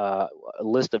position, a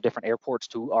list of different airports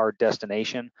to our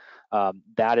destination.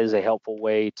 That is a helpful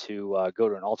way to go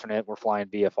to an alternate. We're flying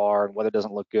VFR and weather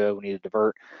doesn't look good, we need to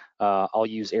divert. I'll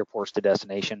use airports to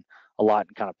destination a lot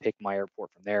and kind of pick my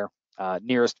airport from there.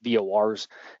 Nearest VORs,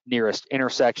 nearest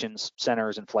intersections,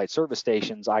 centers, and flight service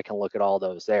stations, I can look at all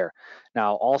those there.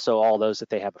 Now, also all those that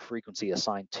they have a frequency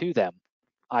assigned to them,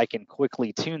 I can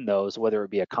quickly tune those, whether it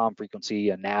be a COM frequency,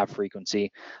 a NAV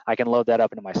frequency. I can load that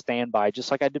up into my standby, just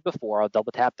like I did before. I'll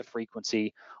double tap the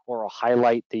frequency, or I'll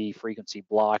highlight the frequency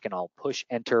block and I'll push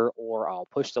enter, or I'll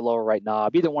push the lower right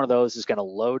knob. Either one of those is going to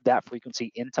load that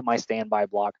frequency into my standby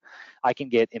block. I can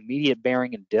get immediate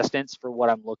bearing and distance for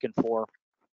what I'm looking for.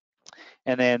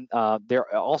 And then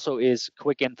there also is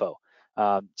quick info.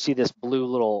 See this blue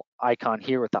little icon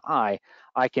here with the eye?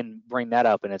 I can bring that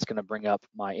up and it's going to bring up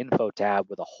my info tab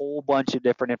with a whole bunch of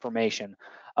different information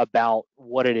about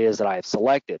what it is that I have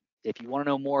selected. If you want to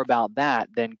know more about that,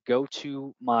 then go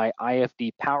to my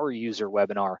IFD Power User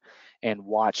webinar and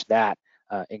watch that.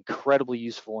 Incredibly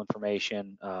useful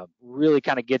information, really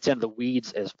kind of gets into the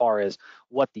weeds as far as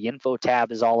what the info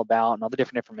tab is all about and all the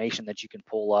different information that you can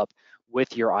pull up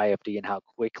with your IFD and how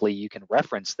quickly you can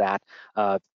reference that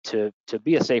to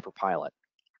be a safer pilot.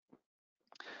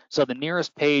 So the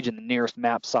nearest page and the nearest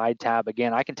map side tab,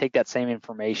 again, I can take that same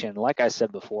information. Like I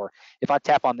said before, if I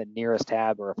tap on the nearest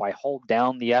tab or if I hold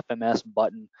down the FMS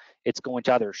button, it's going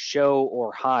to either show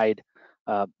or hide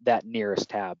that nearest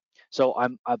tab. So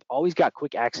I've always got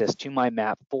quick access to my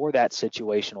map for that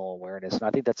situational awareness, and I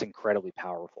think that's incredibly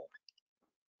powerful.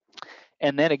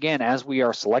 And then again, as we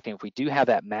are selecting, if we do have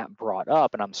that map brought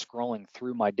up and I'm scrolling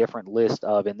through my different list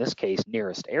of, in this case,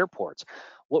 nearest airports,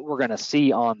 what we're going to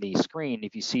see on the screen,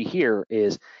 if you see here,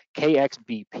 is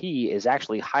KXBP is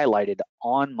actually highlighted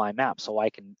on my map, so I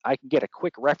can get a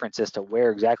quick reference as to where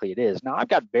exactly it is. Now I've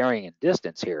got bearing and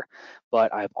distance here,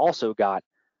 but I've also got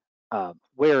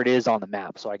where it is on the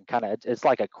map, so I can kind of, it's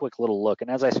like a quick little look. And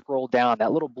as I scroll down,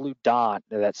 that little blue dot,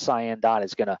 that cyan dot,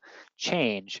 is going to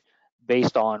change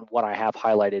based on what I have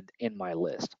highlighted in my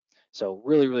list. So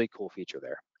really, really cool feature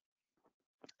there.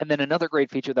 And then another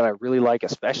great feature that I really like,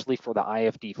 especially for the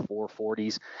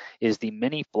IFD440s, is the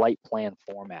mini flight plan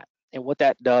format. And what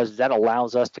that does is that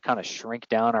allows us to kind of shrink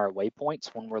down our waypoints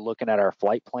when we're looking at our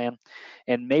flight plan.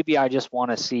 And maybe I just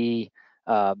want to see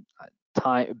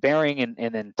time, bearing,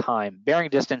 and then time, bearing,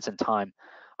 distance, and time.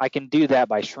 I can do that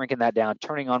by shrinking that down,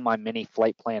 turning on my mini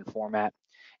flight plan format.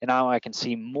 And now I can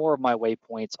see more of my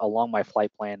waypoints along my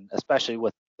flight plan, especially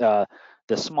with the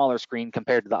the smaller screen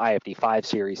compared to the IFD5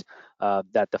 series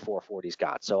that the 440's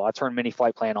got. So I turn mini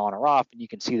flight plan on or off, and you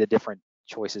can see the different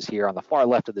choices here. On the far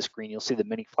left of the screen, you'll see the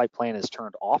mini flight plan is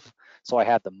turned off, so I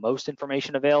have the most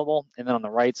information available. And then on the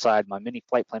right side, my mini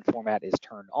flight plan format is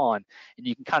turned on, and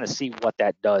you can kind of see what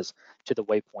that does to the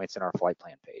waypoints in our flight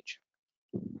plan page.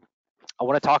 I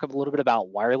want to talk a little bit about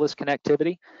wireless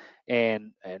connectivity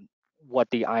and what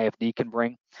the IFD can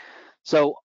bring.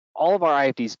 So all of our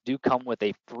IFDs do come with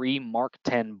a free Mark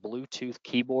 10 Bluetooth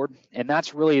keyboard, and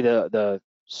that's really the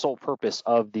sole purpose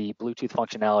of the Bluetooth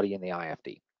functionality in the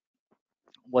IFD.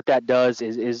 What that does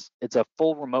is it's a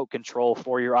full remote control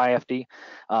for your IFD.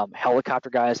 Helicopter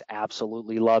guys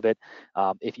absolutely love it.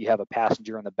 If you have a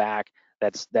passenger in the back,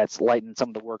 that's lightening some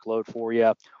of the workload for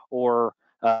you, or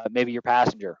maybe your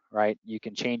passenger, right? You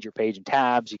can change your page and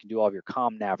tabs. You can do all of your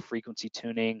COM nav frequency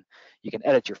tuning. You can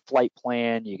edit your flight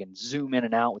plan. You can zoom in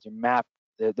and out with your map.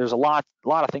 There's a lot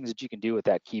of things that you can do with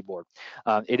that keyboard.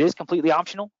 It is completely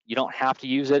optional. You don't have to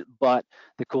use it, but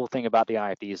the cool thing about the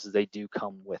IFDs is they do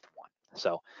come with one.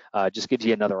 So just gives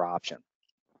you another option.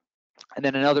 And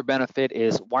then another benefit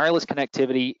is wireless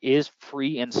connectivity is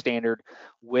free and standard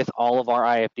with all of our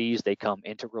IFDs. They come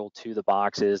integral to the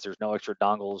boxes. There's no extra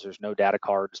dongles. There's no data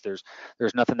cards. There's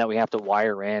nothing that we have to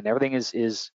wire in. Everything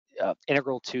is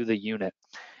integral to the unit.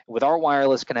 With our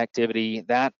wireless connectivity,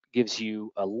 that gives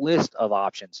you a list of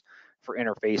options for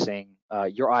interfacing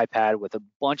your iPad with a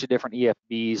bunch of different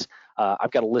EFBs.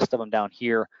 I've got a list of them down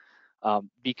here.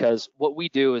 Because what we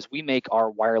do is we make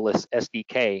our wireless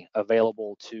SDK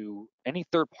available to any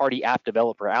third-party app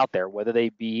developer out there, whether they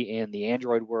be in the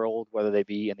Android world, whether they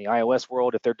be in the iOS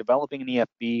world. If they're developing an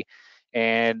EFB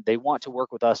and they want to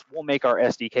work with us, we'll make our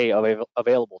SDK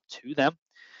available to them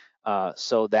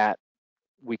so that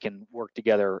we can work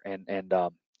together and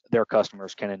their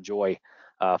customers can enjoy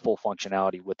full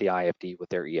functionality with the IFD with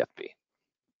their EFB.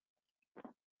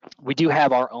 We do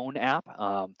have our own app.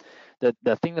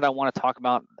 The thing that I want to talk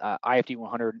about, IFD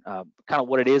 100, kind of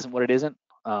what it is and what it isn't.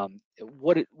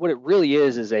 What it really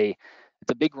is it's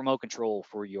a big remote control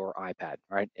for your iPad,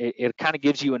 right? It kind of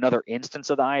gives you another instance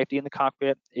of the IFD in the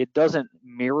cockpit. It doesn't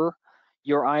mirror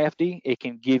your IFD. It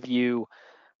can give you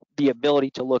the ability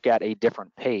to look at a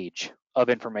different page of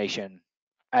information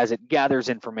as it gathers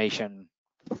information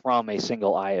from a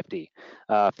single IFD,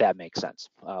 if that makes sense.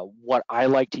 What I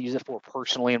like to use it for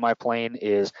personally in my plane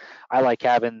is I like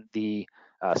having the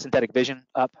synthetic vision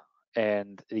up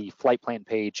and the flight plan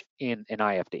page in an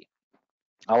IFD.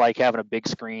 I like having a big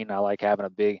screen. I like having a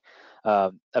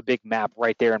big map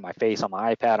right there in my face on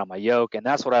my iPad, on my yoke, and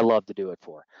that's what I love to do it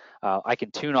for. I can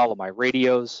tune all of my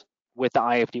radios with the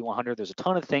IFD 100. There's a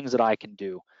ton of things that I can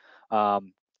do.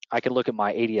 I can look at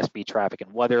my ADS-B traffic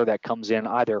and weather that comes in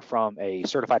either from a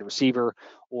certified receiver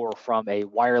or from a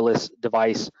wireless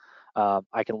device.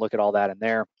 I can look at all that in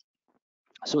there.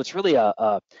 So it's really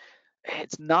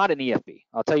it's not an EFB.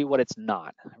 I'll tell you what it's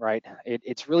not, right?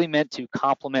 It's really meant to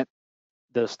complement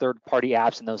those third-party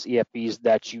apps and those EFBs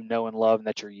that you know and love and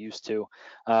that you're used to.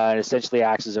 It essentially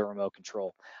acts as a remote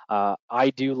control. I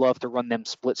do love to run them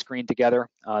split screen together.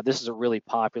 This is a really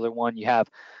popular one. You have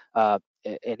an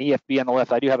EFB on the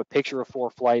left. I do have a picture of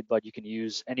ForeFlight, but you can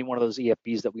use any one of those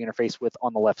EFBs that we interface with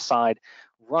on the left side,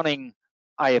 running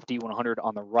IFD 100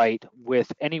 on the right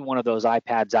with any one of those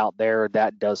iPads out there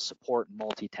that does support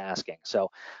multitasking.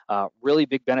 So really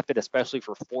big benefit, especially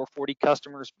for 440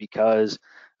 customers, because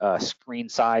screen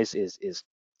size is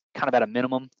kind of at a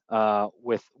minimum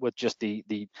with just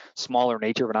the smaller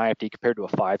nature of an IFD compared to a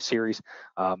 5 series.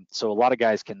 So a lot of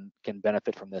guys can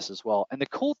benefit from this as well. And the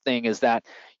cool thing is that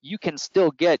you can still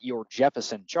get your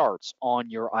Jefferson charts on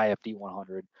your IFD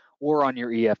 100 or on your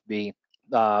EFB.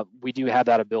 We do have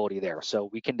that ability there. So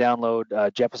we can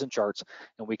download Jefferson charts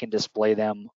and we can display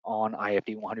them on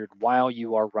IFD 100 while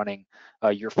you are running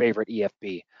your favorite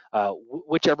EFB,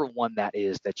 whichever one that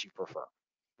is that you prefer.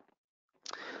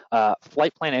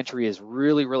 Flight plan entry is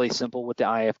really, really simple with the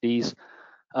IFDs.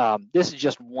 This is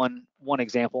just one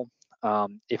example.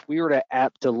 If we were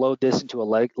to load this into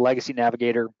a legacy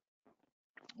navigator,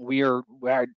 we are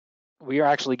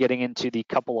actually getting into the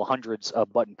couple of hundreds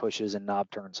of button pushes and knob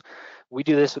turns. We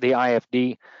do this with the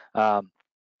IFD.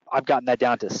 I've gotten that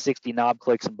down to 60 knob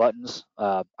clicks and buttons.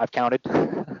 I've counted.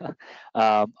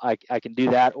 I can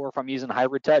do that, or if I'm using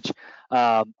hybrid touch,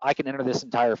 I can enter this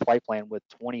entire flight plan with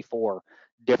 24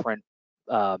 different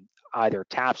either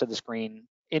taps of the screen,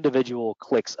 individual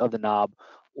clicks of the knob,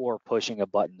 or pushing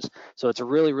of buttons. So it's a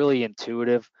really, really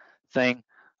intuitive thing.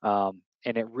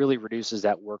 And it really reduces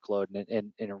that workload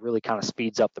and it really kind of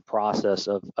speeds up the process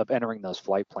of entering those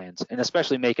flight plans and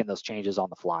especially making those changes on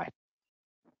the fly.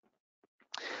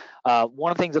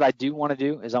 One of the things that I do want to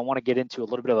do is I want to get into a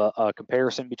little bit of a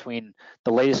comparison between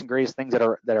the latest and greatest things that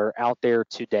are out there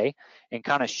today, and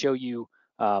kind of show you,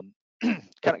 kind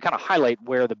of highlight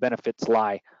where the benefits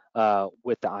lie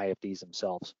with the IFDs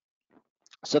themselves.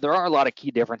 So there are a lot of key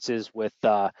differences with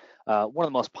one of the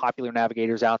most popular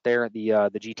navigators out there, the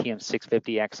GTM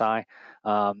 650 XI.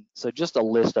 So just a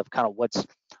list of kind of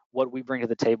what we bring to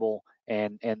the table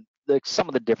and some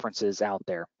of the differences out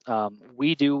there.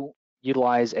 We do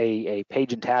utilize a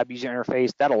page and tab user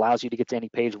interface that allows you to get to any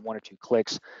page in 1 or 2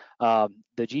 clicks. The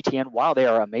GTN, while they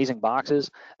are amazing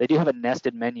boxes, they do have a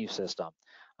nested menu system.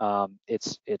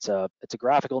 It's a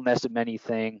graphical nested menu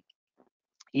thing.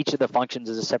 Each of the functions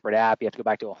is a separate app. You have to go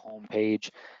back to a home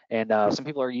page, and some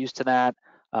people are used to that.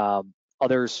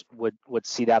 Others would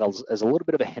see that as a little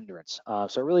bit of a hindrance.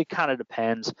 So it really kind of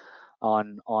depends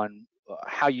on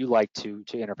how you like to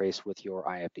interface with your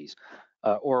IFDs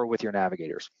or with your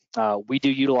navigators. We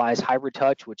do utilize hybrid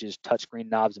touch, which is touchscreen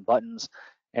knobs and buttons,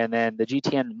 and then the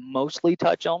GTN mostly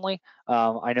touch only.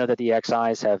 I know that the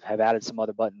XIs have added some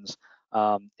other buttons.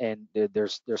 And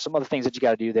there's some other things that you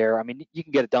got to do there. I mean, you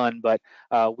can get it done, but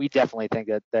we definitely think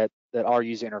that our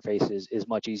user interface is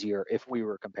much easier if we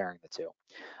were comparing the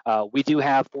two. We do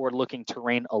have forward-looking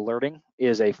terrain alerting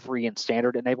is a free and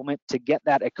standard enablement. To get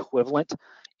that equivalent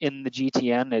in the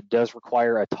GTN, it does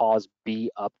require a TAWS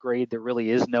B upgrade. There really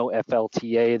is no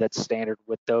FLTA that's standard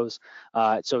with those.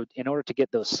 So in order to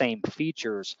get those same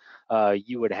features,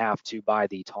 you would have to buy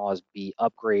the TAWS B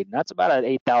upgrade, and that's about an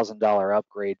 $8,000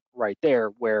 upgrade right there,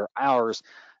 where ours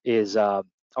is our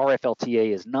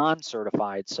FLTA is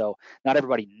non-certified, so not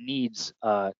everybody needs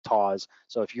TAWS.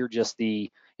 So if you're just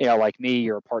like me,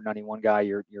 you're a Part 91 guy,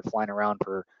 you're flying around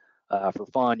for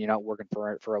fun, you're not working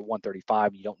for a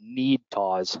 135, you don't need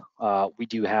TAWS. We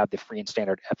do have the free and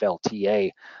standard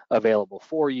FLTA available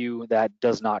for you that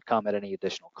does not come at any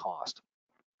additional cost.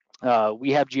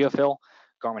 We have GeoFill,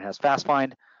 Garmin has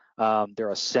FastFind.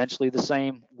 They're essentially the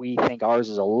same. We think ours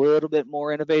is a little bit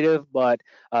more innovative, but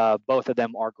both of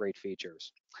them are great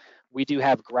features. We do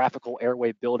have graphical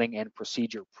airway building and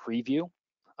procedure preview,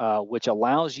 which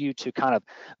allows you to kind of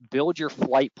build your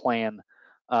flight plan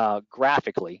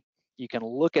graphically. You can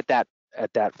look at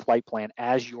that flight plan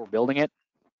as you're building it,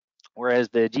 whereas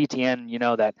the GTN, you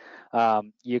know that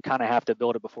you kind of have to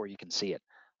build it before you can see it.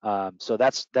 So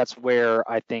that's where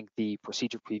I think the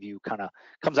procedure preview kind of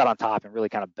comes out on top and really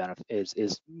kind of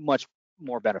is much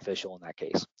more beneficial in that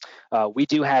case. We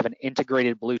do have an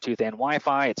integrated Bluetooth and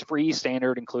Wi-Fi. It's free,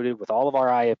 standard, included with all of our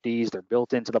IFDs. They're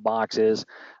built into the boxes.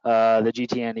 The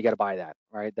GTN, you got to buy that,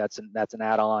 right? That's an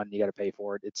add-on. You got to pay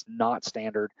for it. It's not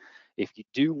standard. If you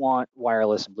do want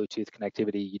wireless and Bluetooth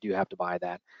connectivity, you do have to buy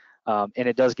that. And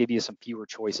it does give you some fewer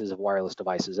choices of wireless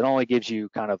devices. It only gives you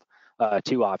kind of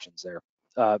 2 options there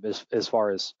as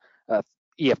far as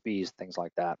EFBs, things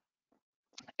like that.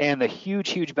 And the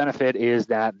huge benefit is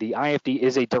that the IFD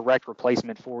is a direct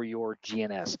replacement for your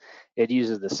GNS. It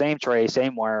uses the same tray,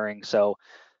 same wiring, so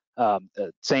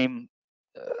the same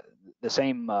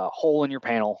hole in your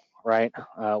panel, right?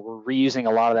 We're reusing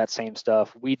a lot of that same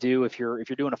stuff. We do, if you're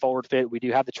doing a forward fit, we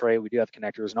do have the tray, we do have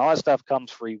connectors, and all that stuff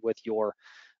comes free with your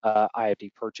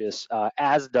IFD purchase,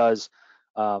 as does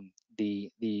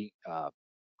the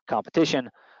competition,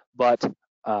 but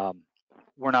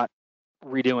we're not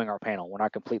redoing our panel. We're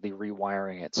not completely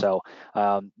rewiring it. So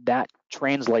that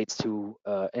translates to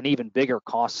an even bigger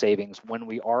cost savings when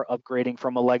we are upgrading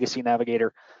from a legacy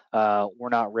navigator. We're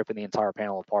not ripping the entire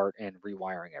panel apart and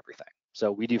rewiring everything.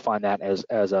 So we do find that as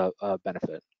a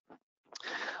benefit.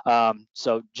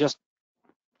 So just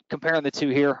comparing the two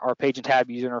here, our page and tab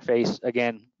user interface,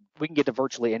 again, we can get to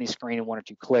virtually any screen in 1 or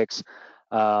 2 clicks.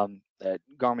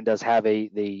 Garmin does have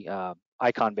the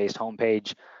icon-based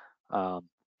homepage.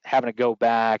 Having to go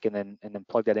back and then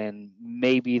plug that in,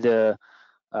 maybe the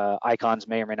icons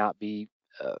may or may not be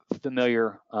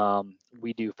familiar.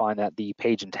 We do find that the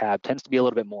page and tab tends to be a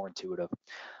little bit more intuitive.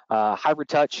 Hybrid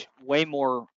touch, way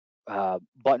more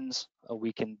buttons.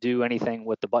 We can do anything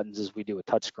with the buttons as we do a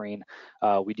touchscreen.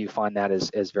 We do find that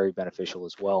as very beneficial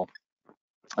as well.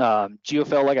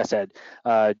 GeoFill, like I said,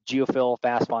 GeoFill,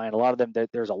 FastFind, a lot of them,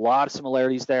 there's a lot of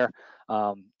similarities there,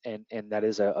 and that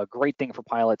is a great thing for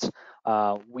pilots.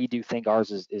 We do think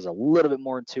ours is a little bit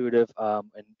more intuitive,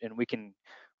 and we can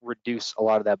reduce a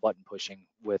lot of that button pushing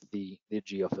with the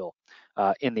GeoFill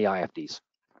in the IFDs.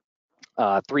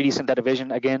 3D synthetic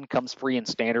vision, again, comes free and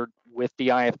standard with the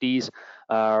IFDs.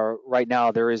 Right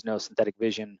now, there is no synthetic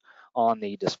vision on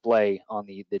the display on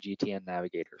the GTN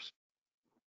navigators.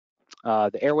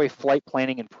 The Airway flight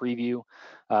planning and preview.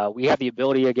 We have the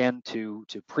ability, again, to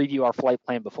preview our flight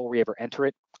plan before we ever enter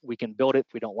it. We can build it.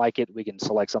 If we don't like it, we can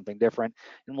select something different,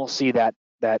 and we'll see that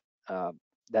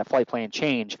flight plan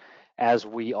change as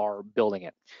we are building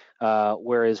it.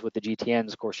 Whereas with the GTNs,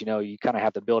 of course, you kind of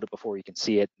have to build it before you can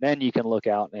see it. Then you can look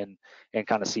out and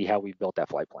kind of see how we've built that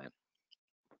flight plan.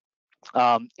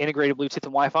 Integrated Bluetooth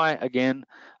and Wi-Fi. Again,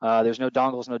 there's no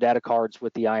dongles, no data cards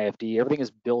with the IFD. Everything is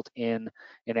built in,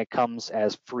 and it comes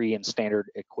as free and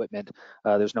standard equipment.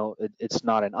 It's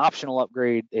not an optional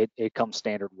upgrade. It comes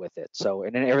standard with it. So,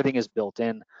 and then everything is built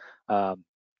in,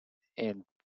 and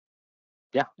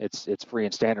yeah, it's free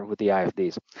and standard with the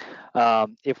IFDs.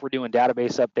 If we're doing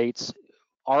database updates,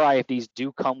 our IFDs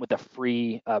do come with a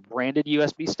free branded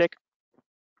USB stick.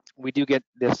 We do get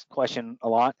this question a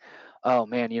lot. Oh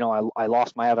man, I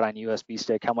lost my Avidyne USB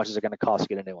stick. How much is it going to cost to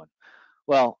get a new one?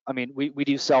 Well, I mean, we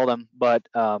do sell them, but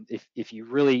if you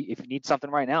need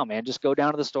something right now, man, just go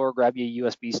down to the store, grab you a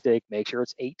USB stick, make sure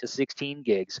it's 8 to 16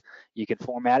 gigs. You can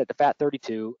format it to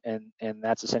FAT32, and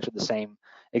that's essentially the same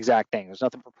exact thing. There's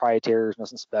nothing proprietary, there's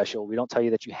nothing special. We don't tell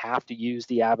you that you have to use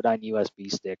the Avidyne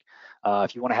USB stick.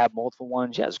 If you want to have multiple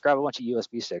ones, yeah, just grab a bunch of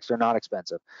USB sticks. They're not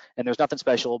expensive, and there's nothing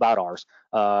special about ours.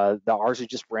 Ours is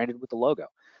just branded with the logo,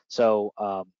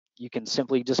 so you can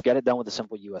simply just get it done with a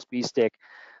simple USB stick.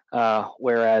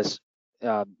 Whereas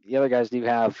the other guys do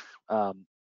have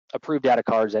approved data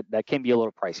cards that can be a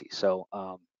little pricey. So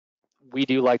we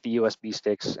do like the USB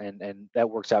sticks, and that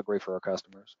works out great for our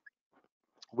customers.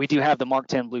 We do have the Mark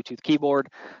 10 Bluetooth keyboard.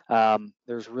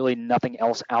 There's really nothing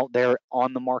else out there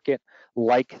on the market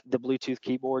like the Bluetooth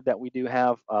keyboard that we do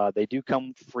have. They do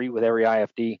come free with every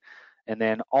IFD, and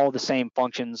then all the same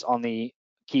functions on the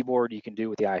keyboard you can do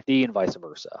with the IFD and vice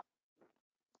versa.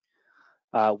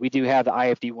 We do have the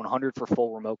IFD 100 for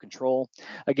full remote control.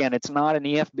 Again, it's not an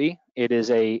EFB. It is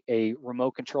a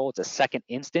remote control. It's a second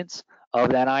instance of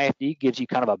that IFD. Gives you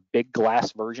kind of a big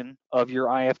glass version of your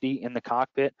IFD in the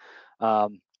cockpit.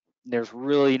 There's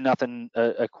really nothing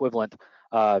equivalent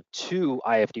to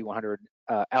IFD 100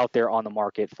 out there on the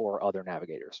market for other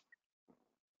navigators.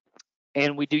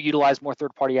 And we do utilize more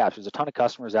third-party apps. There's a ton of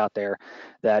customers out there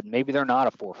that maybe they're not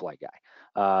a ForeFlight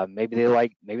guy. Maybe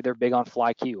they're big on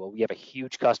FlyQ. Well, we have a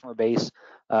huge customer base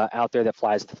out there that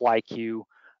flies the FlyQ.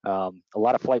 A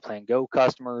lot of Flight Plan Go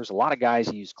customers. A lot of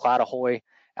guys use Cloud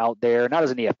out there, not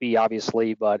as an EFB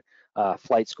obviously, but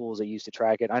flight schools that used to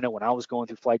track it. I know when I was going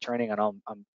through flight training, and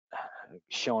I'm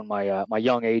showing my my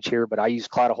young age here, but I used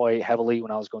Cloud heavily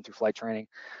when I was going through flight training.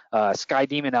 Sky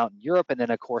Demon out in Europe, and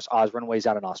then of course Oz Runways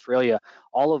out in Australia.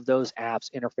 All of those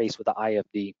apps interface with the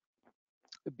IFD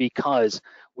because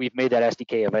we've made that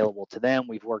SDK available to them.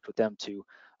 We've worked with them to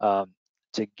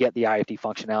get the IFD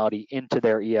functionality into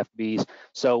their EFBs,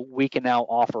 so we can now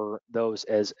offer those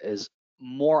as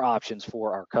more options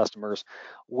for our customers.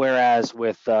 Whereas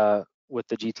with the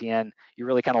GTN, you're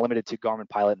really kind of limited to Garmin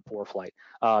Pilot and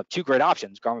ForeFlight. Two great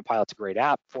options. Garmin Pilot's a great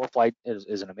app. ForeFlight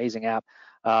is an amazing app,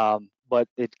 but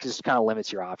it just kind of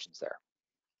limits your options there.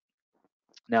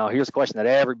 Now, here's a question that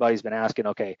everybody's been asking.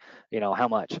 Okay, how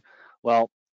much?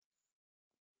 Well,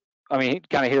 I mean,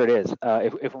 kind of here it is.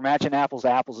 If we're matching apples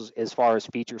to apples as far as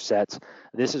feature sets,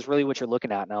 this is really what you're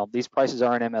looking at. Now, these prices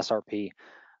are in MSRP.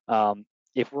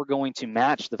 If we're going to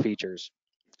match the features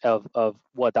of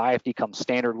what the IFD comes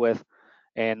standard with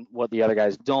and what the other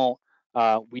guys don't,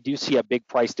 we do see a big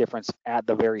price difference at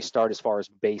the very start as far as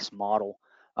base model.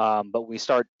 But we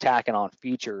start tacking on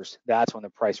features, that's when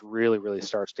the price really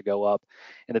starts to go up.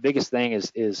 And the biggest thing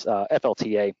is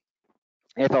FLTA.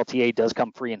 FLTA does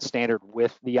come free and standard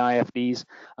with the IFDs.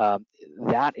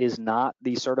 That is not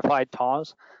the certified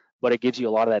TAWS, but it gives you a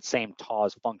lot of that same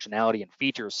TAWS functionality and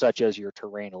features, such as your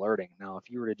terrain alerting. Now, if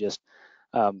you were to just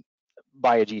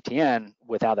buy a GTN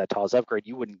without that TAWS upgrade,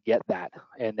 you wouldn't get that,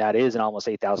 and that is an almost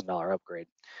 $8,000 upgrade.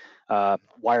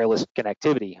 Wireless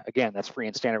connectivity, again, that's free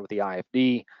and standard with the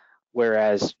IFD,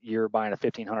 whereas you're buying a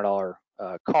 $1,500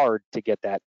 card to get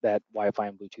that Wi-Fi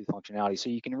and Bluetooth functionality.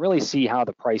 So you can really see how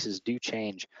the prices do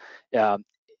change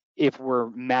if we're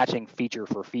matching feature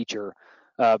for feature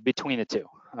between the two,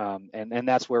 and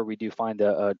that's where we do find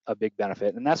a big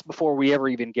benefit. And that's before we ever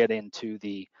even get into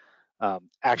the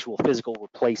actual physical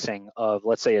replacing of,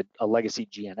 let's say, a legacy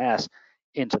GNS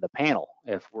into the panel.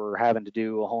 If we're having to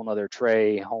do a whole nother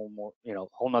tray, whole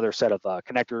nother set of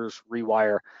connectors,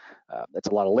 rewire, that's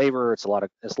a lot of labor. It's a lot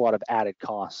of added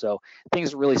cost. So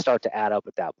things really start to add up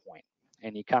at that point,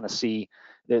 and you kind of see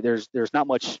that there's not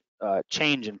much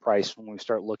change in price when we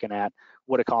start looking at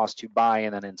what it costs to buy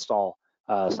and then install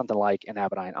something like an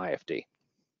Avidyne IFD.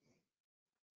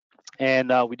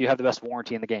 And we do have the best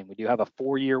warranty in the game. We do have a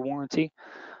 4-year warranty.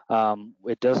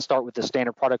 It does start with the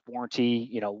standard product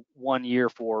warranty, 1 year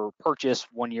for purchase,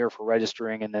 1 year for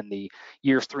registering, and then the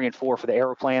years 3 and 4 for the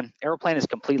Aeroplan. Aeroplan is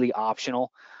completely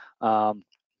optional.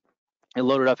 And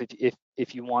load it up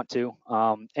if you want to.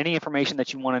 Any information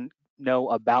that you want to know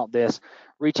about this,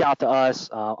 reach out to us.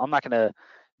 I'm not going to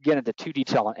get into too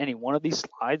detail on any one of these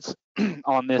slides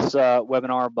on this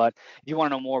webinar, but if you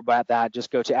want to know more about that,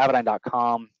 just go to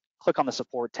avidyne.com, click on the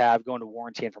support tab, go into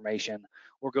warranty information,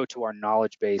 or go to our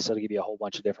knowledge base. It'll give you a whole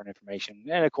bunch of different information.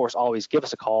 And of course, always give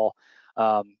us a call,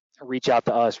 reach out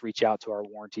to us, reach out to our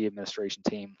warranty administration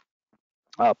team.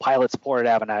 Pilot support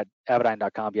at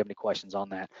avidyne.com. If you have any questions on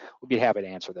that, we'll be happy to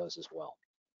answer those as well.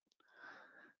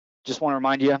 Just want to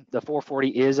remind you, the 440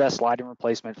 is a sliding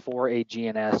replacement for a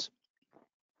GNS.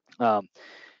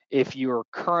 If you're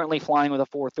currently flying with a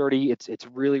 430, it's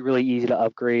really easy to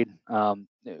upgrade.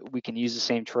 We can use the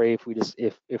same tray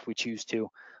if we choose to.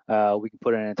 We can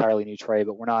put in an entirely new tray,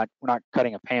 but we're not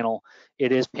cutting a panel.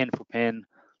 It is pin for pin.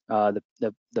 The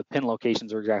pin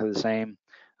locations are exactly the same.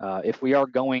 If we are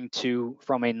going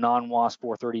from a non-WASP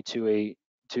 430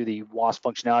 to the WASP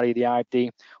functionality of the IFD,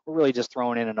 we're really just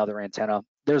throwing in another antenna.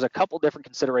 There's a couple different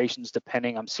considerations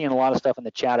depending. I'm seeing a lot of stuff in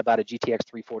the chat about a GTX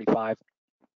 345.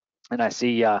 And I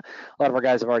see a lot of our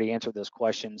guys have already answered those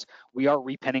questions. We are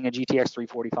repinning a GTX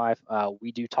 345.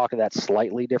 We do talk to that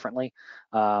slightly differently,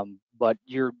 but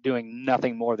you're doing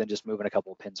nothing more than just moving a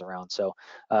couple of pins around. So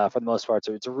for the most part,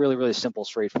 so it's a really simple,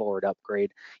 straightforward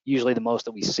upgrade. Usually the most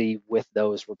that we see with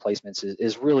those replacements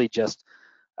is really just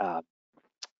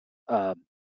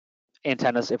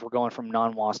antennas if we're going from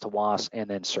non-WASP to WASP, and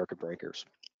then circuit breakers.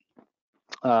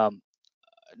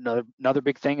 Another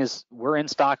big thing is we're in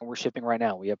stock and we're shipping right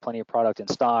now. We have plenty of product in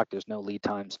stock. There's no lead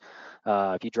times.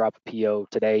 If you drop a PO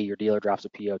today, your dealer drops a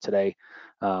PO today,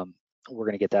 we're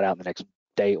going to get that out in the next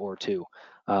day or two.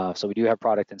 So we do have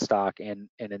product in stock, and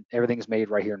everything's made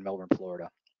right here in Melbourne, Florida.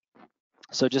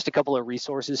 So just a couple of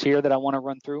resources here that I want to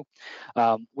run through.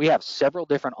 We have several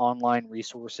different online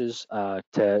resources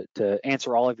to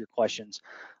answer all of your questions,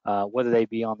 whether they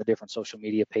be on the different social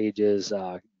media pages,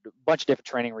 a bunch of different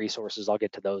training resources. I'll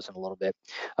get to those in a little bit.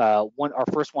 Our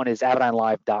first one is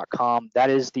AvidYneLive.com. That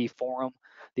is the forum,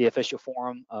 the official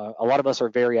forum. A lot of us are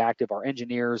very active. Our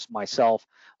engineers, myself,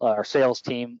 our sales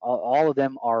team, all of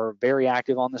them are very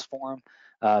active on this forum.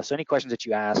 So any questions that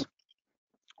you ask,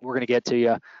 we're going to get to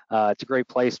you. It's a great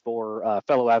place for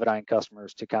fellow Avidyne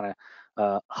customers to kind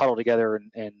of huddle together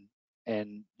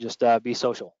and just be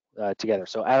social together.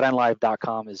 So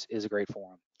AvidYneLive.com is a great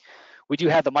forum. We do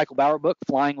have the Michael Bauer book,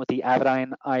 Flying with the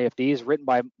Avidyne IFDs, written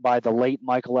by the late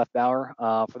Michael F. Bauer.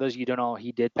 For those of you who don't know,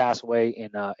 he did pass away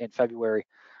in February.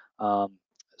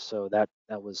 So that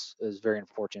was very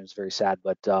unfortunate. It's very sad,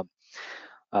 but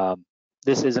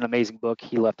this is an amazing book.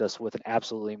 He left us with an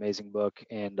absolutely amazing book,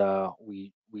 and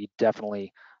we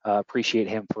definitely appreciate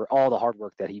him for all the hard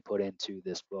work that he put into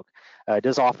this book. It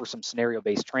does offer some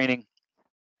scenario-based training.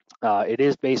 It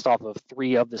is based off of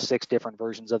 3 of the 6 different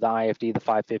versions of the IFD, the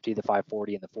 550, the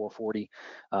 540, and the 440.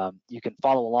 You can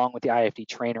follow along with the IFD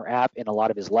Trainer app in a lot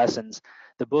of his lessons.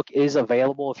 The book is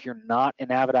available if you're not an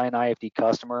Avidyne IFD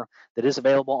customer. That is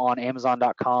available on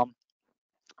Amazon.com.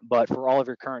 But for all of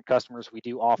your current customers, we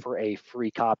do offer a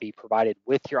free copy provided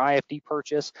with your IFD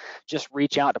purchase. Just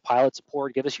reach out to Pilot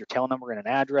Support, give us your tail number and an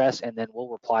address, and then we'll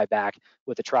reply back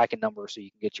with a tracking number so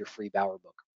you can get your free Bauer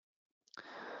book.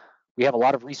 We have a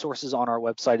lot of resources on our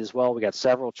website as well. We got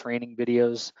several training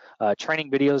videos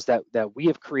that we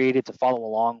have created to follow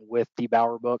along with the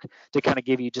Bauer book to kind of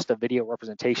give you just a video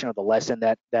representation of the lesson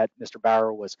that Mr.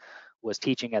 Bauer was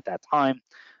teaching at that time.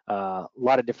 A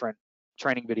lot of different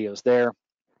training videos there.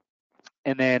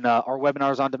 And then our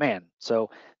webinars on demand. So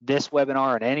this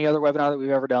webinar and any other webinar that we've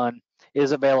ever done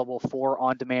is available for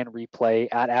on-demand replay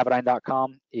at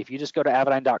avidyne.com. If you just go to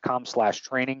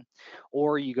avidyne.com/training,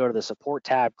 or you go to the support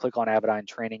tab, click on Avidyne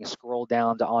Training, scroll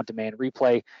down to on-demand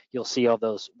replay, you'll see all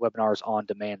those webinars on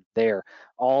demand there.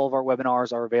 All of our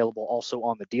webinars are available also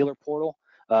on the dealer portal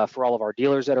for all of our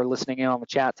dealers that are listening in on the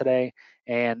chat today,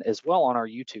 and as well on our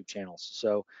YouTube channels.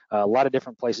 So a lot of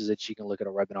different places that you can look at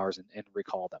our webinars and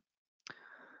recall them.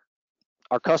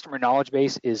 Our customer knowledge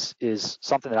base is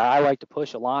something that I like to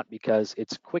push a lot because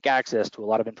it's quick access to a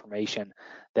lot of information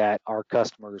that our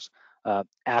customers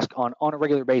ask on a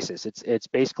regular basis. It's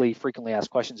basically frequently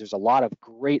asked questions. There's a lot of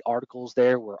great articles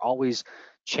there. We're always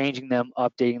changing them,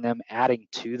 updating them, adding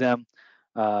to them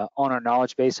on our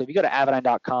knowledge base. So if you go to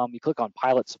avidyne.com, you click on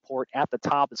Pilot Support at the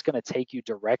top, it's going to take you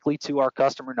directly to our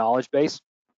customer knowledge base.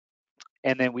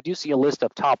 And then we do see a list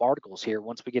of top articles here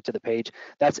once we get to the page.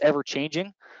 That's ever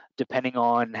changing. depending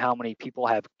on how many people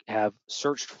have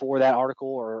searched for that article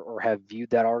or have viewed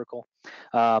that article.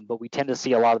 But we tend to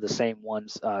see a lot of the same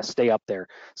ones stay up there,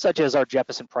 such as our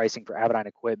Jeppesen pricing for Avidyne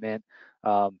equipment,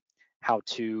 how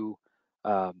to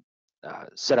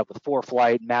set up with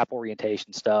ForeFlight, map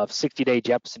orientation stuff, 60-day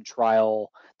Jeppesen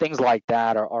trial, things like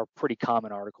that are pretty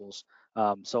common articles.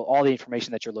 So all the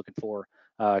information that you're looking for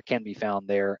can be found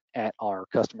there at our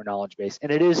customer knowledge base,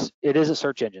 and it is a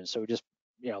search engine. So we just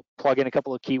plug in a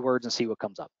couple of keywords and see what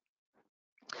comes up.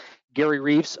 Gary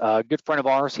Reeves, a good friend of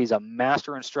ours. He's a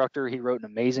master instructor. He wrote an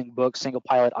amazing book, Single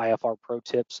Pilot IFR Pro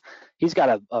Tips. He's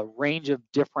got a range of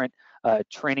different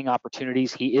training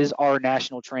opportunities. He is our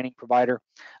national training provider.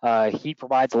 He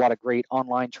provides a lot of great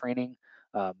online training,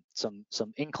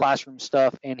 some in-classroom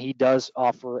stuff, and he does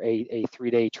offer a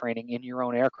 3-day training in your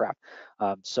own aircraft.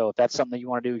 So if that's something that you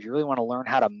want to do, if you really want to learn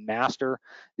how to master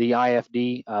the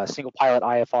IFD, Single Pilot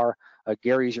IFR,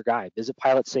 Gary's your guy. Visit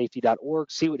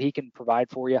pilotsafety.org, see what he can provide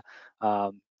for you.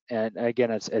 And again,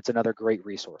 it's another great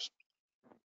resource.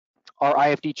 Our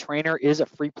IFD trainer is a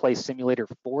free play simulator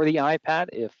for the iPad.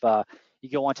 If you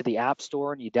go onto the App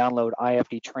Store and you download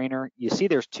IFD trainer, you see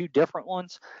there's 2 different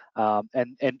ones,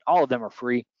 and all of them are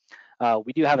free.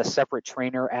 We do have a separate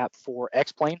trainer app for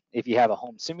X-Plane. If you have a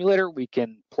home simulator, we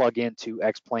can plug into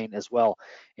X-Plane as well,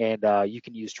 and you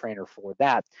can use trainer for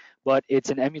that. But it's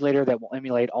an emulator that will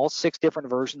emulate all 6 different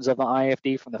versions of the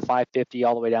IFD, from the 550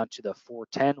 all the way down to the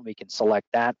 410. We can select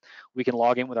that. We can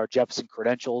log in with our Jeppesen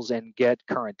credentials and get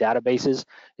current databases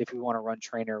if we want to run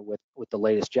trainer with the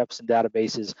latest Jeppesen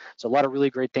databases. So a lot of really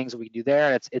great things that we can do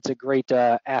there. It's a great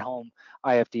at-home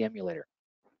IFD emulator.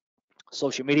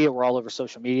 Social media, we're all over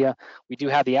social media. We do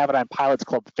have the Avidyne Pilots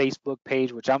Club Facebook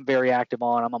page, which I'm very active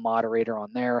on. I'm a moderator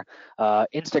on there.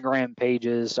 Instagram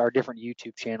pages, our different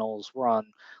YouTube channels. We're on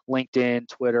LinkedIn,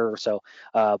 Twitter. So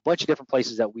a bunch of different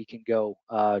places that we can go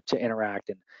to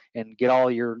interact and get all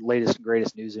your latest and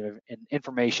greatest news and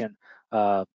information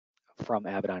from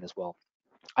Avidyne as well.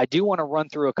 I do want to run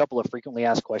through a couple of frequently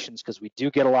asked questions, because we do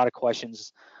get a lot of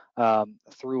questions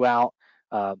throughout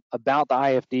about the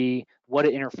IFD, what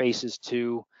it interfaces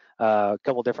to, a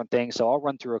couple different things. So I'll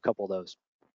run through a couple of those.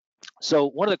 So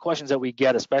one of the questions that we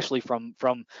get, especially from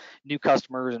new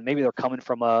customers, and maybe they're coming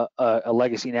from a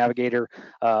legacy navigator,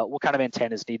 what kind of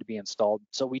antennas need to be installed?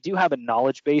 So we do have a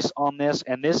knowledge base on this,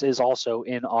 and this is also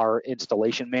in our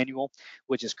installation manual,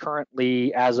 which is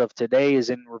currently, as of today, is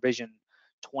in revision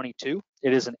 22.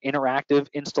 It is an interactive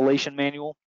installation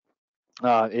manual.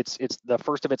 It's the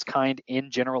first of its kind in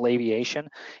general aviation,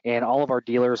 and all of our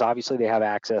dealers, obviously, they have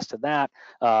access to that.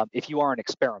 If you are an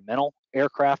experimental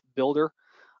aircraft builder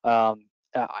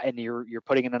and you're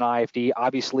putting in an IFD,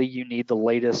 obviously you need the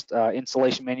latest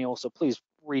installation manual. So please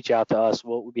reach out to us.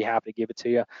 We'll be happy to give it to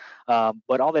you.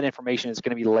 But all that information is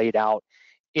going to be laid out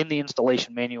in the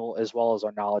installation manual as well as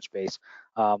our knowledge base.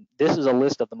 This is a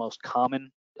list of the most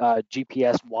common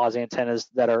GPS WAS antennas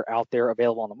that are out there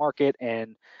available on the market,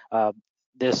 and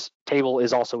this table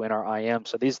is also in our IM.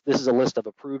 So this is a list of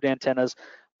approved antennas,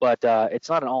 but it's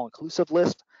not an all-inclusive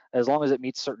list. As long as it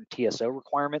meets certain TSO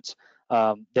requirements,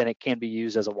 then it can be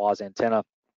used as a WAS antenna.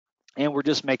 And we're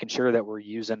just making sure that we're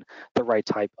using the right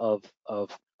type of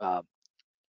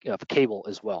cable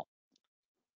as well.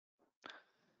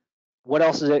 What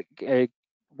else is it?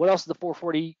 What else is the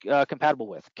 440 compatible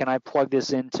with? Can I plug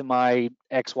this into my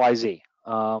XYZ?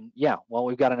 Yeah, well,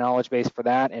 we've got a knowledge base for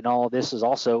that, and all of this is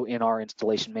also in our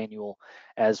installation manual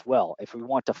as well. If we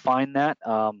want to find that,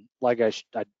 like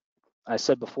I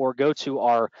said before, go to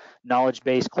our knowledge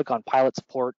base, click on pilot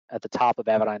support at the top of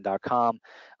avidyne.com.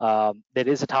 That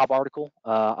is a top article,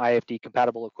 IFD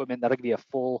compatible equipment. That'll give you a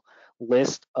full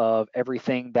list of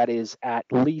everything that is at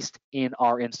least in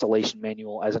our installation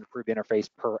manual as an approved interface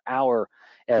per our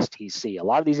STC. A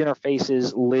lot of these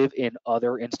interfaces live in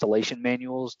other installation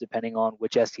manuals depending on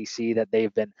which STC that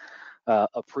they've been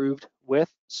approved with.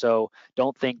 So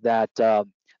don't think that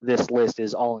this list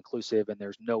is all inclusive and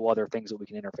there's no other things that we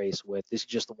can interface with. This is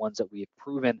just the ones that we've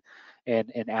proven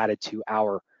and added to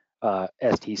our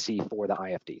STC for the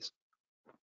IFDs.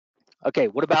 Okay,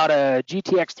 what about a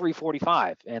GTX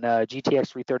 345 and a GTX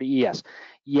 330 ES?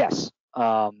 Yes,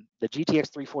 the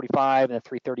GTX 345 and the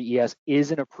 330 ES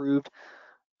is an approved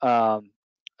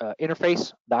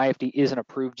interface. The IFD is an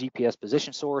approved GPS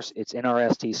position source. It's in our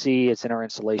STC, it's in our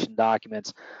installation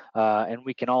documents, and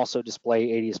we can also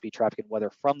display ADS-B traffic and weather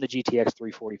from the GTX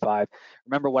 345.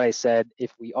 Remember what I said,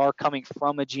 if we are coming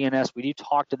from a GNS, we do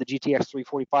talk to the GTX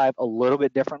 345 a little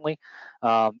bit differently.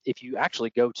 If you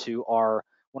actually go to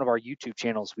one of our YouTube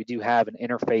channels, we do have an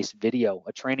interface video,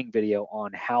 a training video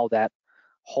on how that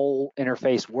whole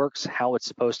interface works, how it's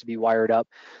supposed to be wired up.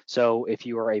 So if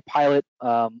you are a pilot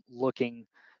looking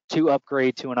to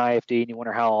upgrade to an IFD and you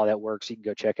wonder how all that works, you can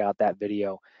go check out that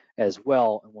video as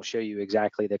well, and we'll show you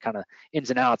exactly the kind of ins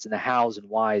and outs and the hows and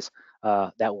whys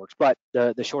that works. But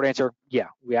the short answer, yeah,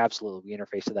 we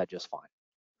interface to that just fine.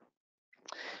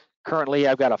 Currently,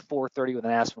 I've got a 430 with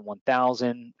an Aspen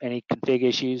 1000. Any config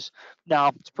issues? No,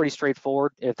 it's pretty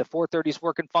straightforward. If the 430 is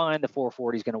working fine, the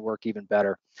 440 is going to work even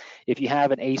better. If you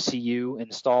have an ACU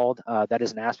installed, that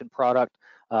is an Aspen product,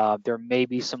 there may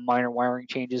be some minor wiring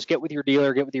changes. Get with your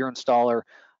dealer, get with your installer,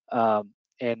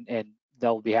 and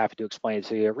they'll be happy to explain it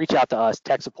to you. Reach out to us,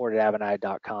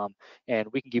 techsupport@avidyne.com,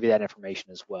 and we can give you that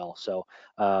information as well. So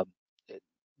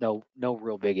no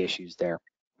real big issues there.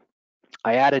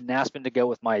 I added an Aspen to go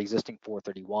with my existing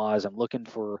 430 WAS. I'm looking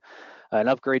for an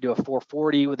upgrade to a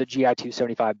 440 with a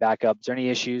GI275 backup. Is there any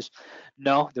issues?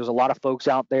 No, there's a lot of folks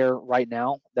out there right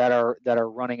now that are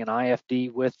running an IFD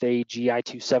with a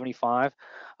GI275.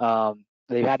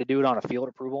 They've had to do it on a field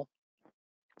approval.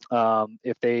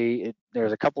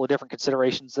 There's a couple of different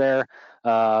considerations there.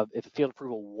 If a field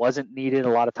approval wasn't needed, a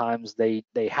lot of times they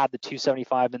had the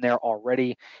 275 in there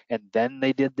already, and then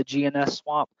they did the GNS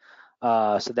swap.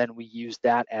 So then we used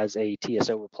that as a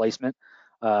TSO replacement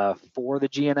for the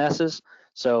GNSs.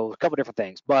 So a couple different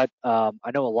things, but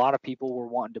I know a lot of people were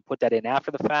wanting to put that in after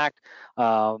the fact.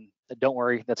 Don't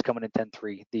worry, that's coming in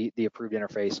 10.3, the approved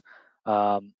interface.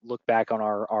 Look back on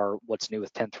our What's New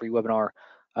with 10.3 webinar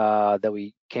that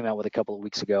we came out with a couple of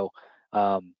weeks ago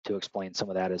to explain some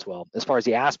of that as well. As far as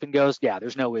the Aspen goes, yeah,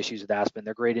 there's no issues with Aspen.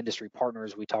 They're great industry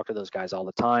partners. We talk to those guys all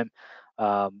the time.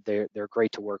 They're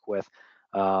great to work with.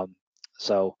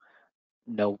 So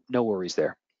no worries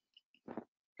there.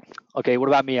 Okay, what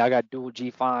about me? I got dual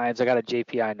G5s. I got a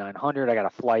JPI 900. I got a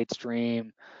flight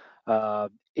stream.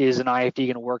 Is an IFD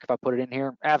going to work if I put it in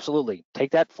here? Absolutely.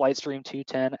 Take that flight stream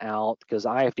 210 out, because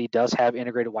IFD does have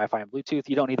integrated Wi-Fi and Bluetooth.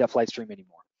 You don't need that flight stream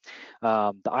anymore.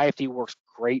 The IFD works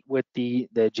great with the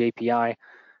JPI.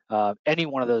 Any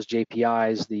one of those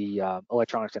JPIs, the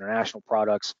Electronics International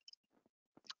products,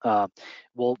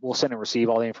 we'll send and receive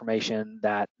all the information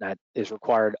that is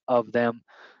required of them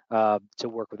to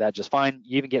work with that just fine.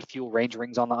 You even get fuel range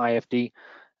rings on the IFD.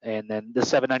 And then the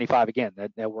 795, again,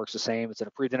 that works the same. It's an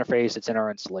approved interface. It's in our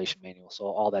installation manual. So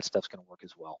all that stuff's going to work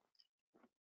as well.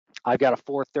 I've got a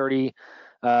 430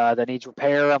 that needs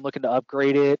repair. I'm looking to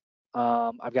upgrade it.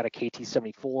 I've got a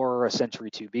KT74, a Century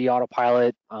 2B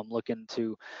autopilot. I'm looking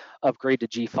to upgrade to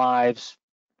G5s.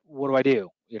 What do I do?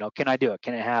 Can I do it?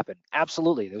 Can it happen?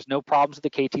 Absolutely. There's no problems with the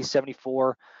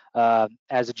KT74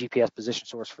 as a GPS position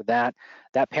source for that.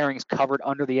 That pairing is covered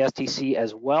under the STC,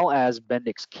 as well as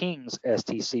Bendix King's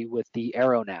STC with the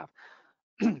AeroNav.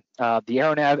 The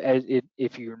AeroNav,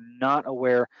 if you're not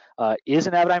aware, is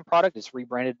an Avidyne product. It's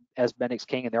rebranded as Bendix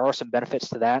King, and there are some benefits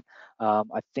to that.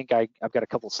 I think I've got a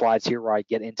couple of slides here where I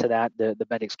get into that. The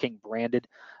Bendix King branded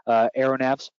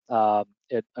AeroNavs,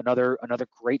 another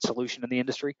great solution in the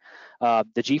industry. The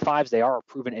G5s, they are a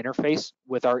proven interface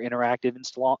with our interactive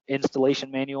installation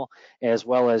manual, as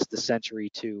well as the Century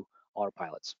 2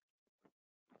 autopilots.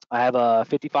 I have a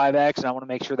 55X, and I want to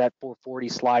make sure that 440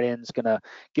 slide-in is going to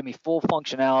give me full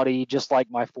functionality, just like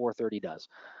my 430 does.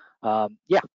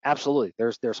 Yeah, absolutely.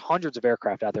 There's hundreds of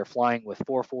aircraft out there flying with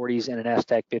 440s and an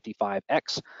S-Tech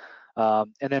 55X.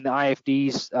 And then the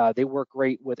IFDs, they work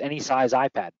great with any size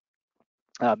iPad.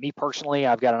 Me personally,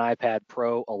 I've got an iPad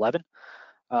Pro 11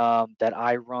 that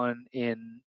I run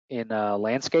in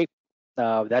landscape.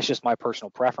 That's just my personal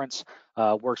preference.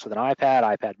 Works with an iPad,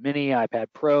 iPad Mini, iPad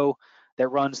Pro. That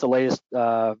runs the latest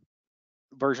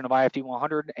version of IFD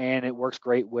 100, and it works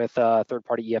great with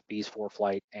third-party EFBs,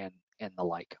 ForeFlight, and the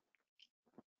like.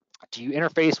 Do you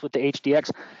interface with the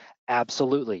HDX?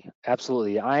 Absolutely,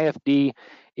 absolutely. The IFD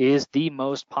is the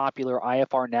most popular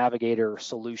IFR navigator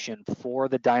solution for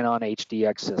the Dynon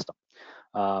HDX system.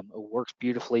 It works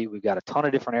beautifully. We've got a ton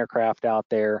of different aircraft out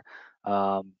there.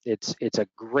 It's a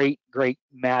great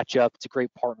matchup. It's a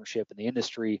great partnership in the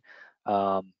industry.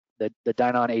 The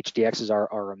Dynon HDXs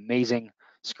are amazing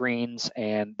screens,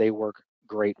 and they work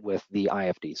great with the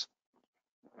IFDs.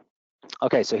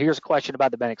 Okay, so here's a question about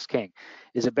the Bendix King.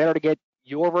 Is it better to get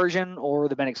your version or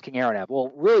the Bendix King AeroNav?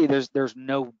 Well, really, there's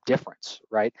no difference,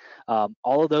 right?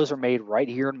 All of those are made right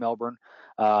here in Melbourne.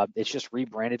 It's just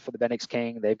rebranded for the Bendix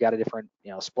King. They've got a different,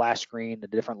 splash screen, a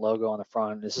different logo on the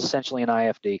front. It's essentially an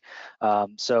IFD.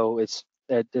 So it's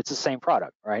the same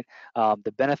product, right?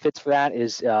 The benefits for that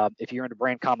is if you're into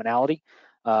brand commonality,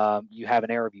 you have an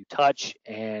AeroView Touch,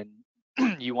 and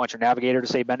you want your navigator to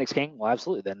say Bendix King, well,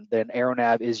 absolutely. Then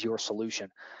AeroNav is your solution.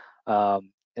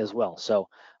 as well. So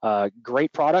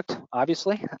great product,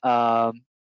 obviously,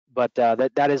 but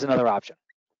that is another option.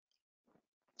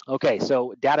 Okay,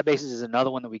 so databases is another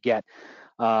one that we get.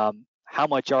 How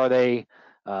much are they?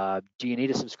 Do you need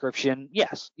a subscription?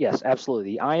 Yes,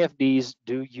 absolutely. The IFDs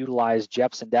do utilize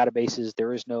Jefferson databases.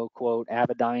 There is no, quote,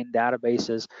 Avidyne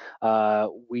databases.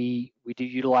 We do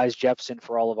utilize Jefferson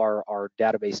for all of our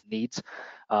database needs.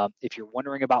 If you're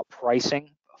wondering about pricing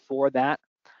for that,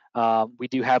 we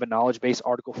do have a knowledge base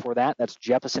article for that. That's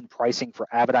Jefferson pricing for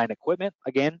Avidyne equipment.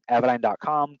 Again,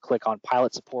 avidyne.com, click on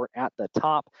pilot support at the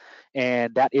top.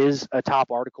 And that is a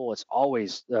top article. It's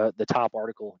always the top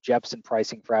article, Jefferson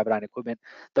pricing for Avidyne equipment.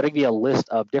 That'll give you a list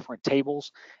of different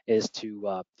tables as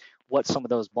to what some of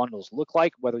those bundles look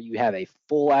like, whether you have a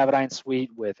full Avidyne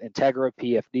suite with Integra,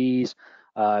 PFDs,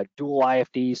 dual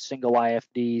IFDs, single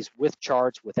IFDs, with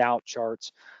charts, without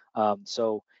charts.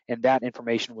 And that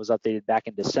information was updated back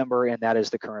in December, and that is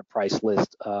the current price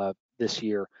list this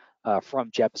year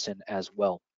from Jefferson as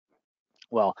well.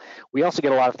 Well, we also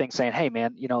get a lot of things saying, hey,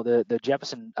 man, you know, the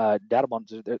Jefferson data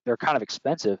bundles, they're kind of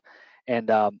expensive. And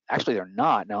actually, they're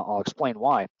not. Now, I'll explain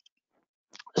why.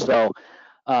 So,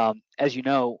 as you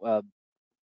know,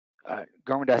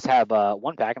 Garmin does have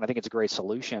one pack, and I think it's a great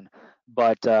solution.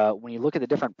 But when you look at the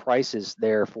different prices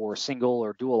there for single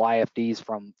or dual IFDs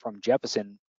from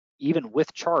Jefferson, even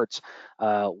with charts,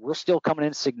 we're still coming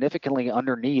in significantly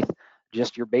underneath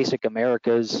just your basic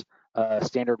America's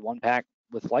standard one pack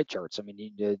with flight charts. I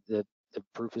mean, the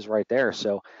proof is right there.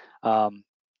 So,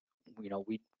 you know,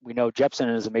 we know Jefferson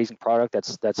is an amazing product.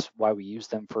 That's why we use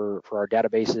them for our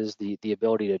databases. The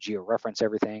ability to geo-reference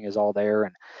everything is all there,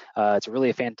 and it's really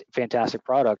a fantastic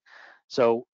product.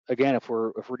 So again, if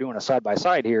we're doing a side by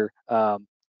side here,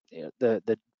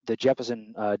 the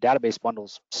Jefferson database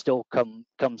bundles still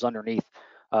comes underneath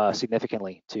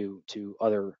significantly to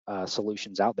other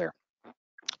solutions out there.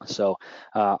 So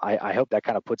I hope that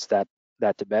kind of puts that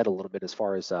to bed a little bit as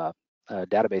far as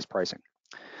database pricing.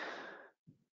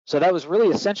 So that was really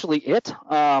essentially it.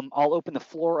 I'll open the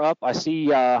floor up. I see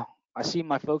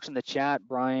my folks in the chat.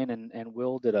 Brian and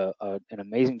Will did an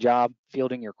amazing job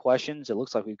fielding your questions. It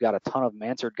looks like we've got a ton of them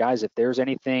answered, guys. If there's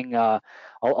anything, I'll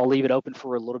leave it open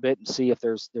for a little bit and see if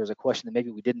there's a question that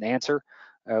maybe we didn't answer,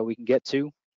 we can get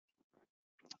to,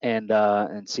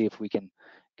 and see if we can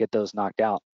get those knocked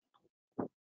out.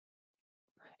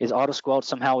 Is auto squelch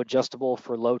somehow adjustable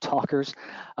for low talkers?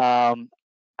 I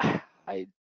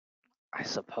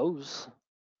suppose.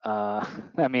 I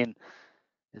mean,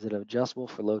 is it adjustable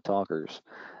for low talkers?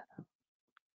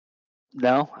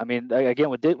 No, I mean, again,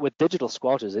 with digital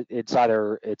squelches, it's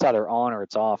either on or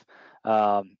it's off.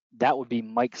 That would be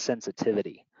mic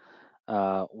sensitivity,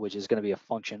 which is going to be a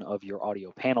function of your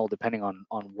audio panel, depending on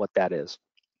what that is.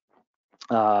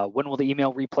 When will the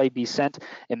email replay be sent?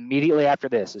 Immediately after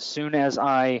this. As soon as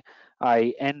I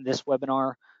end this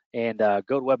webinar, and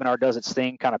GoToWebinar does its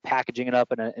thing, kind of packaging it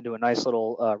up into a nice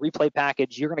little replay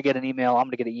package, you're going to get an email. I'm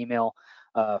going to get an email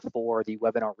for the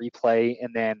webinar replay,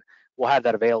 and then we'll have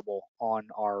that available on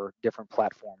our different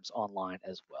platforms online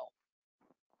as well.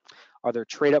 Are there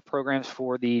trade-up programs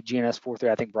for the GNS430?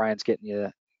 I think Brian's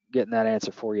getting that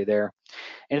answer for you there.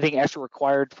 Anything extra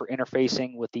required for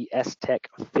interfacing with the S-Tech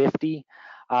 50?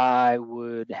 I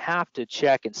would have to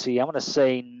check and see. I'm going to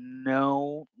say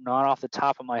no, not off the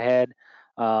top of my head.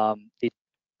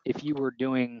 If you were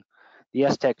doing the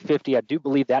S-Tech 50, I do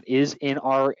believe that is in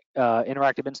our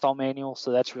interactive install manual.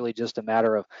 So that's really just a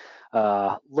matter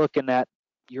of looking at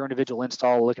your individual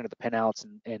install, looking at the pinouts,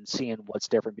 and seeing what's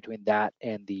different between that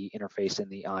and the interface in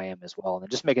the IM as well, and then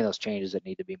just making those changes that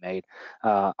need to be made.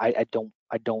 I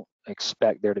don't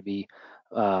expect there to be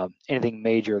anything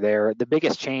major there. The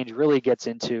biggest change really gets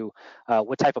into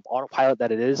what type of autopilot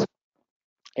that it is,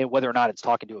 and whether or not it's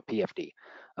talking to a PFD.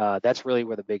 That's really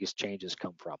where the biggest changes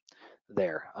come from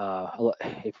there.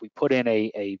 If we put in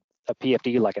a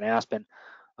PFD like an Aspen,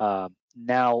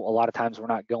 now a lot of times we're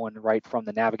not going right from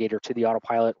the navigator to the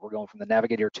autopilot. We're going from the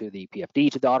navigator to the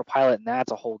PFD to the autopilot, and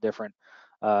that's a whole different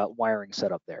wiring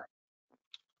setup there.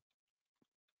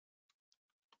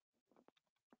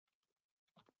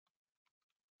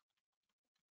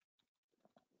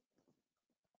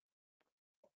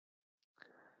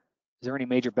 Is there any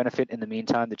major benefit in the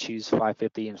meantime to choose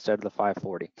 550 instead of the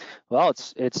 540? Well,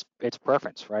 it's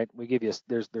preference, right? We give you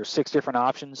there's 6 different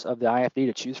options of the IFD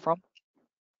to choose from.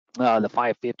 The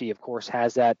 550, of course,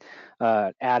 has that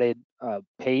added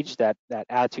page, that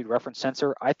attitude reference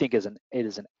sensor. I think it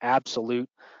is an absolute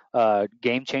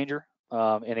game changer,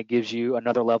 and it gives you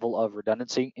another level of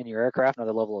redundancy in your aircraft,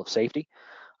 another level of safety.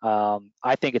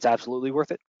 I think it's absolutely worth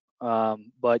it.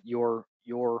 But your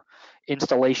your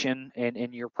installation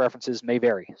and your preferences may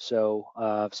vary. So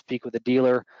speak with a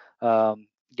dealer,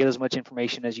 get as much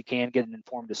information as you can, get an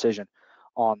informed decision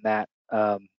on that,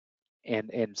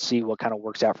 and see what kind of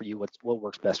works out for you, what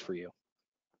works best for you.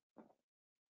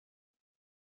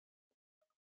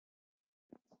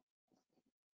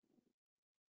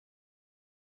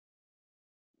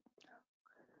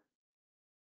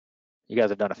 You guys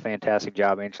have done a fantastic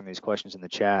job answering these questions in the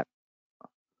chat.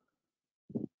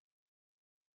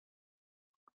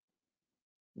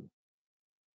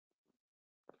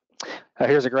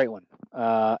 Here's a great one.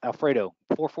 Alfredo,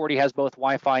 440 has both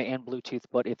Wi-Fi and Bluetooth,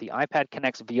 but if the iPad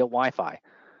connects via Wi-Fi,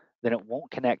 then it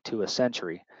won't connect to a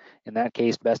Sentry. In that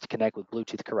case, best to connect with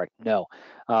Bluetooth, correct? No.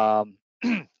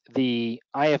 The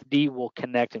IFD will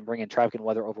connect and bring in traffic and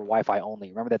weather over Wi-Fi only.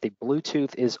 Remember that the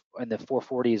Bluetooth is, and the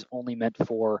 440 is only meant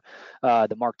for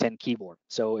the Mark 10 keyboard.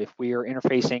 So if we are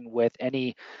interfacing with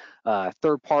any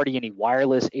third party, any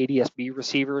wireless ADSB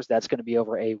receivers, that's going to be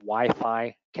over a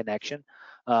Wi-Fi connection.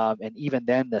 And even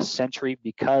then, the Sentry,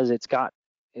 because it's got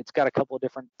a couple of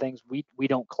different things. We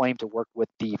don't claim to work with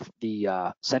the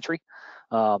Sentry.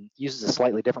 Uses a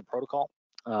slightly different protocol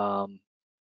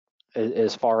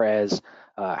as far as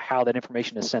how that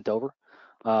information is sent over.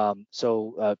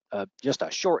 So just a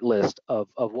short list of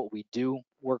what we do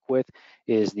work with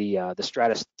is the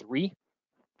Stratus 3,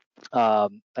 a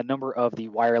number of the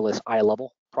wireless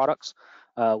eye-level products.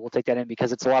 We'll take that in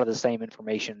because it's a lot of the same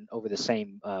information over the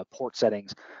same port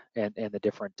settings and the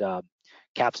different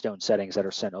capstone settings that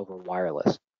are sent over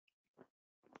wireless.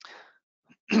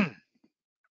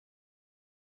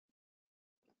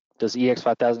 Does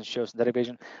EX5000 show synthetic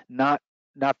vision? Not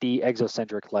the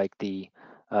exocentric like the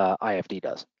IFD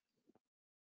does.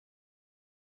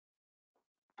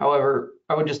 However,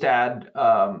 I would just add,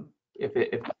 if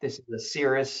this is a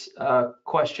serious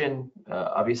question,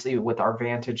 obviously with our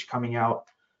Vantage coming out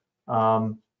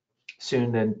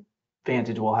soon, then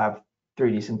Vantage will have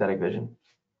 3D synthetic vision.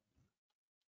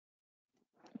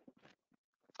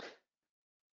 I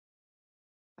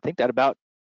think that about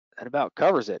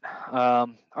covers it. All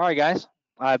right, guys.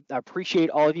 I appreciate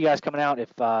all of you guys coming out.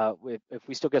 If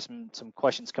we still get some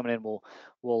questions coming in,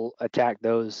 we'll attack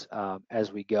those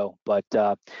as we go. But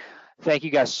thank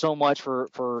you guys so much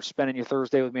for spending your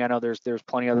Thursday with me. I know there's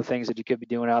plenty of other things that you could be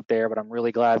doing out there, but I'm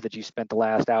really glad that you spent the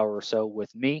last hour or so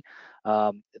with me.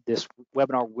 This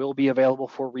webinar will be available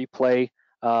for replay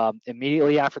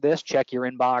immediately after this. Check your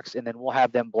inbox, and then we'll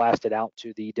have them blasted out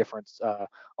to the different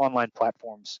online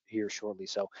platforms here shortly.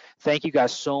 So thank you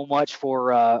guys so much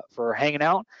for hanging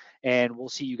out, and we'll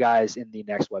see you guys in the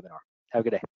next webinar. Have a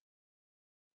good day.